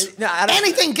is. No,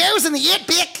 Anything goes in the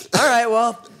outback. All right,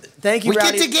 well, thank you, We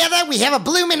Rowdy. get together, we have a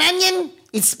blooming onion.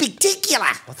 It's spectacular.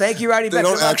 Well, thank you, Rowdy. They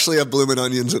don't actually have blooming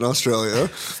onions in Australia.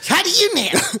 How do you know?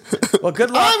 Well, good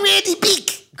luck. I'm Randy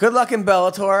Beak. Good luck in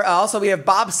Bellator. Also, we have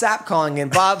Bob Sapp calling in.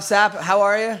 Bob Sapp, how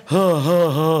are you?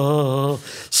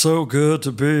 So good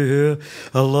to be here.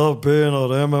 I love being on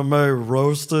MMA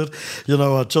Roasted. You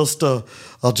know, I just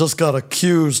got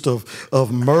accused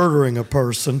of murdering a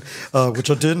person, which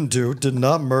I didn't do. Did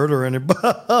not murder anybody.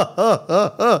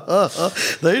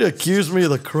 They accused me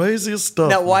of the craziest stuff.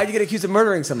 Now, why did you get accused of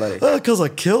murdering somebody? Because I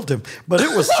killed him. But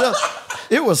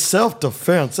it was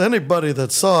self-defense. Anybody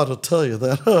that saw it will tell you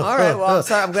that. All right, well, I'm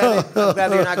sorry. I'm glad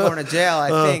that you're not going to jail,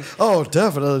 I think. Oh,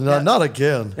 definitely. Not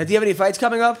again. Now, do you have any fights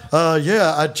coming up?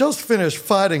 Yeah, I just finished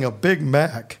fighting a Big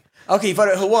Mac. Okay, you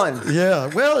fought who won? Yeah,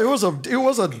 well, it was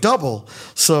a double.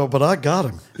 So, but I got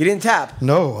him. You didn't tap?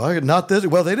 No, not this.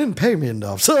 Well, they didn't pay me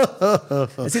enough.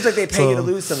 It seems like they pay you to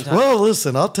lose sometimes. Well,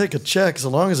 listen, I'll take a check as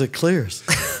long as it clears.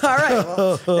 All right.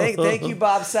 Well, thank you,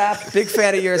 Bob Sapp. Big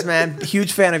fan of yours, man.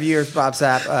 Huge fan of yours, Bob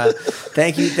Sapp.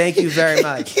 Thank you very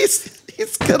much.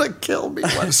 He's gonna kill me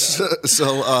one day.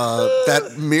 So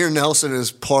that Mir Nelson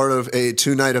is part of a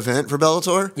 2-night event for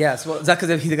Bellator? Yes. Well, is that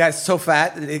because the guy's so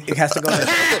fat it has to go?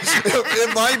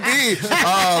 It might be.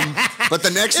 But the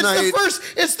next night...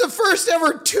 It's the first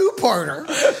ever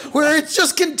 2-parter where it's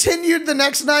just continued the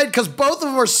next night because both of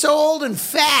them are so old and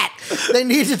fat they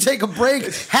need to take a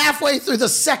break halfway through the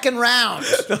second round.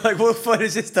 They're like, we'll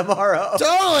finish this tomorrow.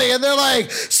 Totally, and they're like,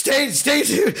 stay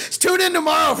tuned. Tune in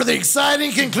tomorrow for the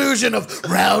exciting conclusion of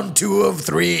round 2 of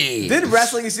 3. Didn't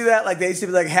wrestling used to do that? Like they used to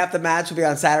be like half the match would be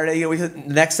on Saturday. You know, we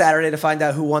next Saturday to find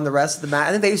out who won the rest of the match.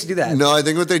 I think they used to do that. No, I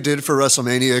think what they did for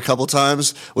WrestleMania a couple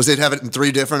times was they'd have it in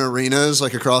 3 different arenas. arenas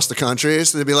like across the country.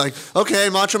 So they'd be like, okay,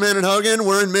 Macho Man and Hogan,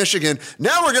 we're in Michigan.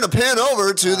 Now we're going to pan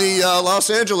over to the Los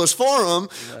Angeles Forum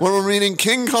where we're meeting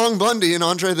King Kong Bundy and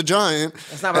Andre the Giant.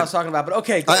 That's not what I was talking about, but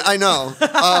okay. I know.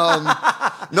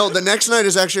 No, the next night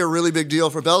is actually a really big deal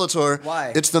for Bellator.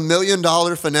 Why? It's the $1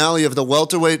 million finale of the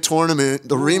welterweight tournament,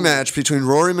 the rematch between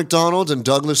Rory McDonald and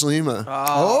Douglas Lima.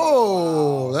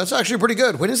 Oh, that's actually pretty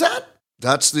good. When is that?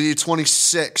 That's the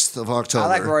 26th of October. I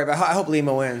like Rory, but I hope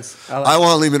Lima wins. I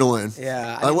want Lima to win.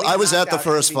 Yeah. I was at the knockout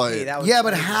first MVP, fight. that was Yeah,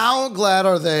 but crazy. how glad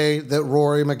are they that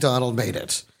Rory McDonald made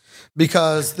it?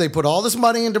 Because they put all this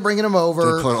money into bringing him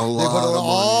over. They put a lot of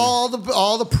money.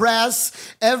 all the press,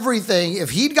 everything. If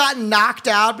he'd gotten knocked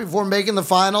out before making the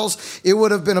finals, it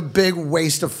would have been a big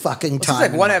waste of fucking It's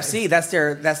time. like ONE FC. That's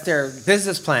their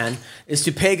business plan is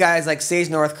to pay guys like Sage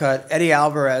Northcutt, Eddie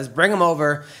Alvarez, bring them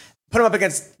over, put them up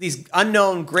against these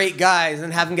unknown great guys,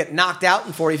 and have them get knocked out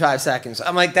in 45 seconds.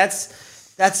 I'm like, that's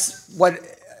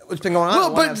what's been going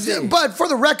on. Well, at ONE FC. but for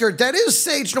the record, that is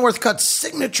Sage Northcutt's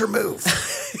signature move.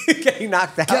 getting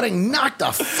knocked out. Getting knocked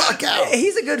the fuck out.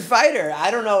 He's a good fighter. I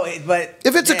don't know, but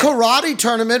If it's man. a karate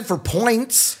tournament for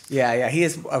points, Yeah, he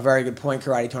is a very good point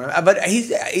karate tournament. But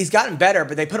he's gotten better.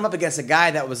 But they put him up against a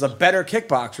guy that was a better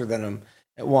kickboxer than him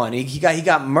at one. He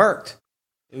got murked.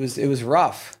 It was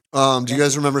rough. Do you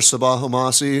guys remember Sabah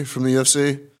Homasi from the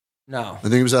UFC? No. I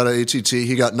think he was out of ATT.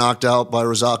 He got knocked out by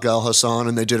Razak Al Hassan,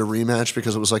 and they did a rematch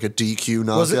because it was like a DQ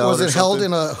knockout. was it held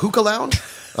in a hookah lounge?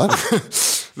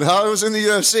 No, it was in the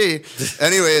UFC.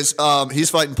 Anyways, he's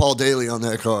fighting Paul Daly on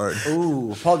that card.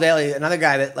 Ooh, Paul Daly, another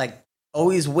guy that like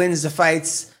always wins the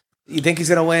fights. You think he's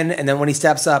gonna win, and then when he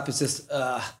steps up, it's just.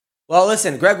 Well,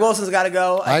 listen, Greg Wilson's got to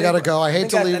go. I gotta go. I hate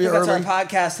to leave you that's early. our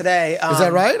podcast today. Is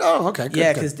that right? Oh, okay. Good,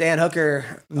 Yeah, good. because Dan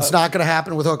Hooker. It's not going to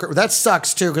happen with Hooker. That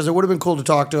sucks too, because it would have been cool to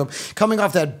talk to him coming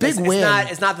off that big win.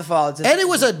 It's not the fault. And it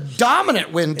was a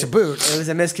dominant win to boot. It was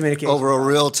a miscommunication. Over a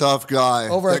real tough guy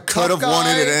Over that could have won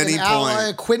it at any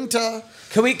point. Quinta.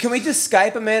 Can we just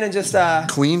Skype him in and just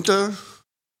Quinta?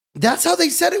 That's how they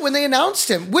said it when they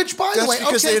announced him. Which, by the That's way,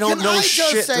 because okay, they don't can know I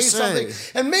shit just to say say. something?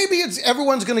 And maybe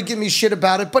everyone's going to give me shit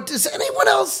about it, but does anyone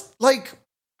else like?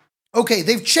 Okay,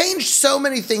 they've changed so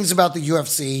many things about the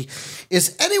UFC.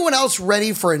 Is anyone else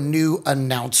ready for a new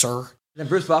announcer? Then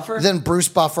Bruce Buffer.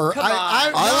 Buffer. Come on.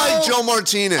 I like Joe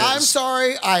Martinez. I'm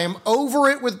sorry. I am over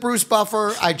it with Bruce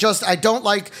Buffer. I don't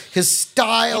like his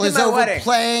style, He did his my wedding.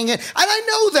 overplaying it. And I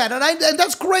know that. And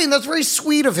that's great. And that's very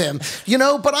sweet of him.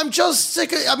 But I'm just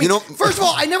sick of, first of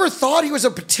all, I never thought he was a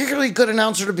particularly good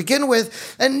announcer to begin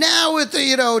with. And now with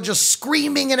the, just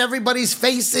screaming in everybody's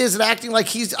faces and acting like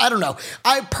I don't know.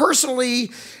 I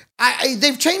personally,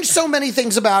 they've changed so many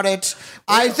things about it.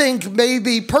 I think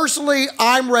maybe personally,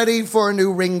 I'm ready for a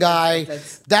new ring guy.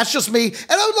 That's just me. And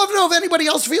I would love to know if anybody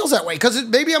else feels that way, because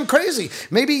maybe I'm crazy.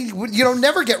 Maybe,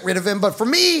 never get rid of him. But for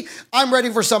me, I'm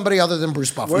ready for somebody other than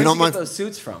Bruce Buffer. Where did you get those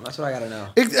suits from? That's what I got to know.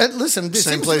 Listen, this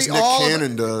Same seems place to be Nick all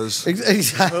Cannon does.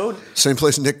 Exactly. Same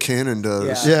place Nick Cannon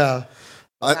does. Yeah.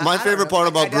 My favorite part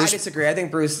about I Bruce. disagree. I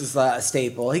think Bruce is a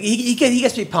staple. He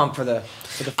gets me pumped for the.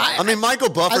 I mean, Michael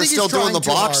I Buffer's think he's still doing trying the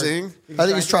too hard. boxing. I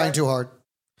think he's trying too hard.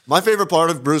 My favorite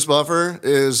part of Bruce Buffer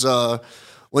is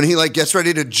when he gets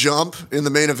ready to jump in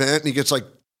the main event and he gets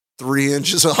 3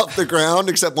 inches off the ground,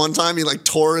 except one time he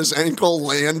tore his ankle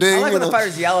landing. I like when the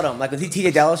fighters yell at him, like when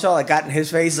TJ Dillashaw got in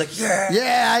his face, he's like, yeah.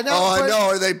 Yeah, I know. Oh, I know.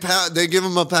 Or they give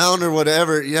him a pound or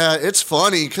whatever. Yeah, it's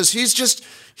funny because he's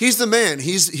the man.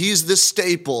 He's the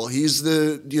staple. He's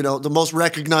the most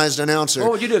recognized announcer.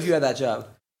 What would you do if you had that job?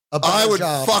 I would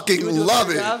job. fucking You would do a love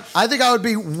better it. job? I think I would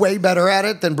be way better at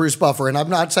it than Bruce Buffer, and I'm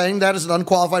not saying that as an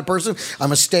unqualified person.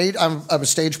 I'm a stage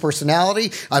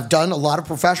personality. I've done a lot of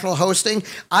professional hosting.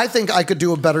 I think I could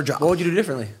do a better job. What would you do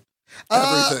differently?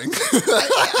 Everything.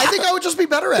 I think I would just be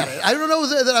better at it. I don't know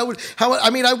that I would.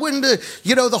 I wouldn't.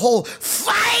 The whole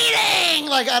fighting.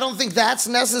 I don't think that's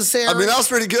necessary. I mean, that was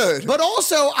pretty good. But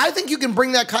also, I think you can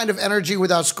bring that kind of energy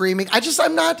without screaming.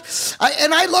 I'm not.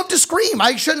 I love to scream.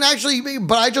 I shouldn't actually be,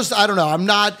 but I don't know. I'm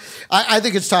not. I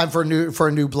think it's time for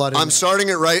a new blood. I'm starting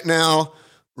it right now.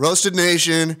 Roasted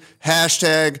Nation,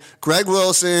 # Greg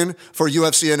Wilson for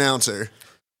UFC announcer.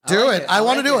 Do it. I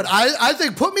want to do it. I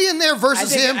think put me in there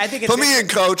versus him. Put me in,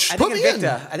 coach. I Put think me in.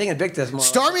 Invicta. I think Invicta's more.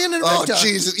 Start me in Invicta. Oh,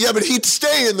 Jesus. Yeah, but he'd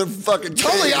stay in the fucking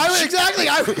Totally. cage. Exactly.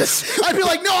 I'd be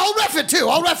like, no, I'll ref it too.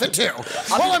 While I'm in here.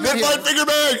 Midnight finger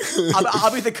bag.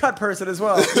 I'll be the cut person as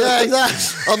well. Yeah,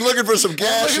 exactly. I'm looking for some Looking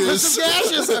for gashes. some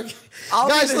gashes.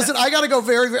 Guys, listen, I gotta go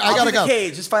I gotta go.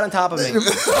 Cage, just fight on top of me.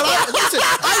 Listen,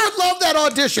 I would love that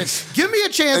audition. Give me a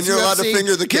chance. And you're allowed to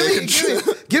finger the cage.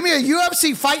 Give me a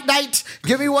UFC fight night.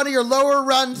 Give me one of your lower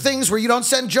run things where you don't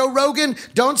send Joe Rogan,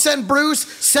 don't send Bruce,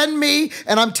 send me.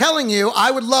 And I'm telling you,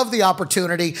 I would love the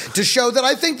opportunity to show that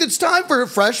I think it's time for a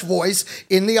fresh voice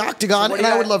in the octagon. And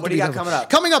I would love to be there. Coming up?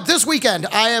 Coming up this weekend,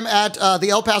 I am at the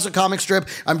El Paso Comic Strip.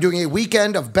 I'm doing a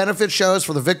weekend of benefit shows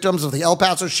for the victims of the El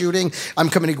Paso shooting. I'm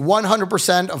committing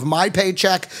 100% of my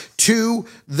paycheck to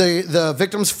the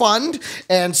Victims Fund.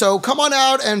 And so come on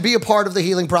out and be a part of the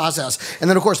healing process. And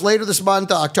then, of course, later this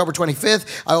month, October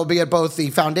 25th, I will be at both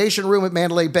the Foundation Room at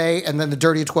Mandalay Bay and then the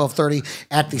Dirty at 1230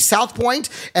 at the South Point.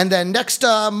 And then next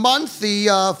month,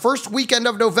 the first weekend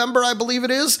of November, I believe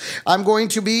it is, I'm going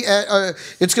to be at,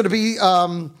 it's going to be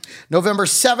November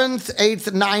 7th,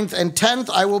 8th, 9th, and 10th.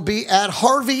 I will be at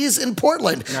Harvey's in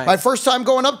Portland. Nice. My first time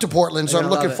going up to Portland, so I'm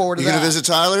looking forward to that. You going to visit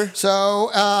Tyler?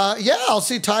 So, yeah, I'll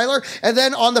see Tyler. And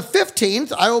then on the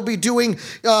 15th, I will be doing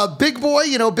Big Boy,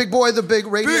 Big Boy, the big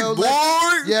radio. Big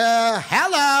Boy! Yeah,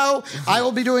 hello. I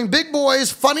will be doing Big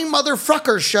Boy's Funny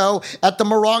Motherfuckers show at the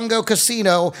Morongo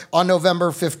Casino on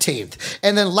November 15th.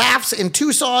 And then Laughs in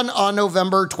Tucson on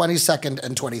November 22nd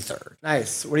and 23rd.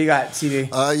 Nice. What do you got,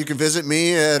 CV? You can visit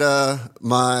me at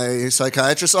my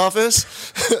psychiatrist's office.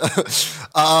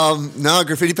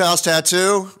 Graffiti Pals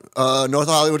Tattoo, North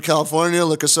Hollywood, California.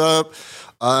 Look us up.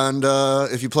 And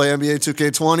if you play NBA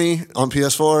 2K20 on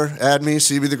PS4, add me,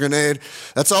 CB the Grenade.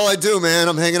 That's all I do, man.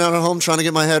 I'm hanging out at home trying to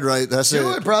get my head right. That's it.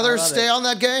 Do it, brother. Stay on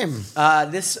that game.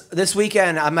 This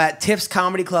weekend, I'm at Tips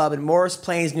Comedy Club in Morris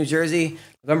Plains, New Jersey,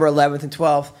 November 11th and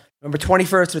 12th. November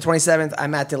 21st to the 27th,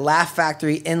 I'm at the Laugh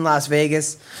Factory in Las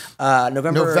Vegas.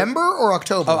 November or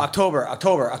October? Oh, October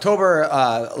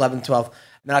 11th, 12th.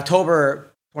 Then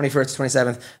October 21st to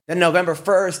 27th. Then November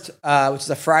 1st, which is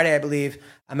a Friday, I believe,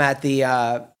 I'm at the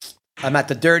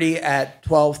Dirty at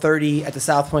 12:30 at the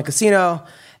South Point Casino.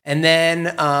 And then,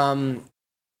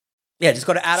 just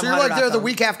go to AdamHunter.com. So you're like there the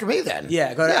week after me then?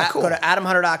 Yeah, go to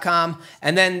AdamHunter.com.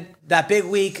 And then that big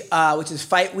week, which is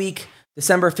Fight Week,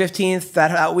 December 15th,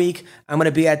 that week, I'm going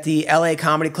to be at the LA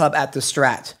Comedy Club at the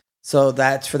Strat. So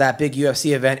that's for that big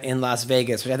UFC event in Las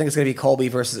Vegas, which I think is going to be Colby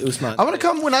versus Usman. I want to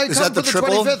come when I come for the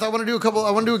 25th. I want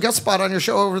to do a guest spot on your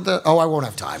show over the. Oh, I won't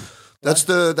have time. That's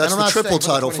the triple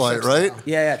title fight, right?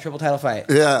 Yeah, triple title fight.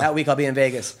 Yeah. That week I'll be in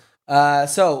Vegas.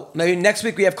 So maybe next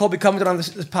week we have Colby Covington on this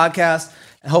podcast,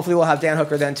 and hopefully we'll have Dan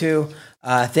Hooker then too.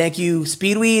 Thank you,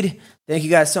 Speedweed. Thank you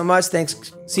guys so much. Thanks,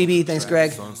 CB. Thanks,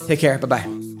 Greg. Take care. Bye-bye.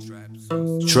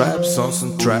 Trap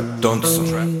sonsen, trap dansen.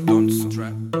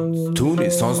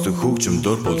 Түүний сонсдог хөгжим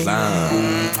дур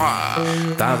булаан.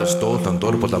 Даадar стуулан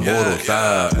дур булаа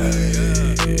мууруулаа.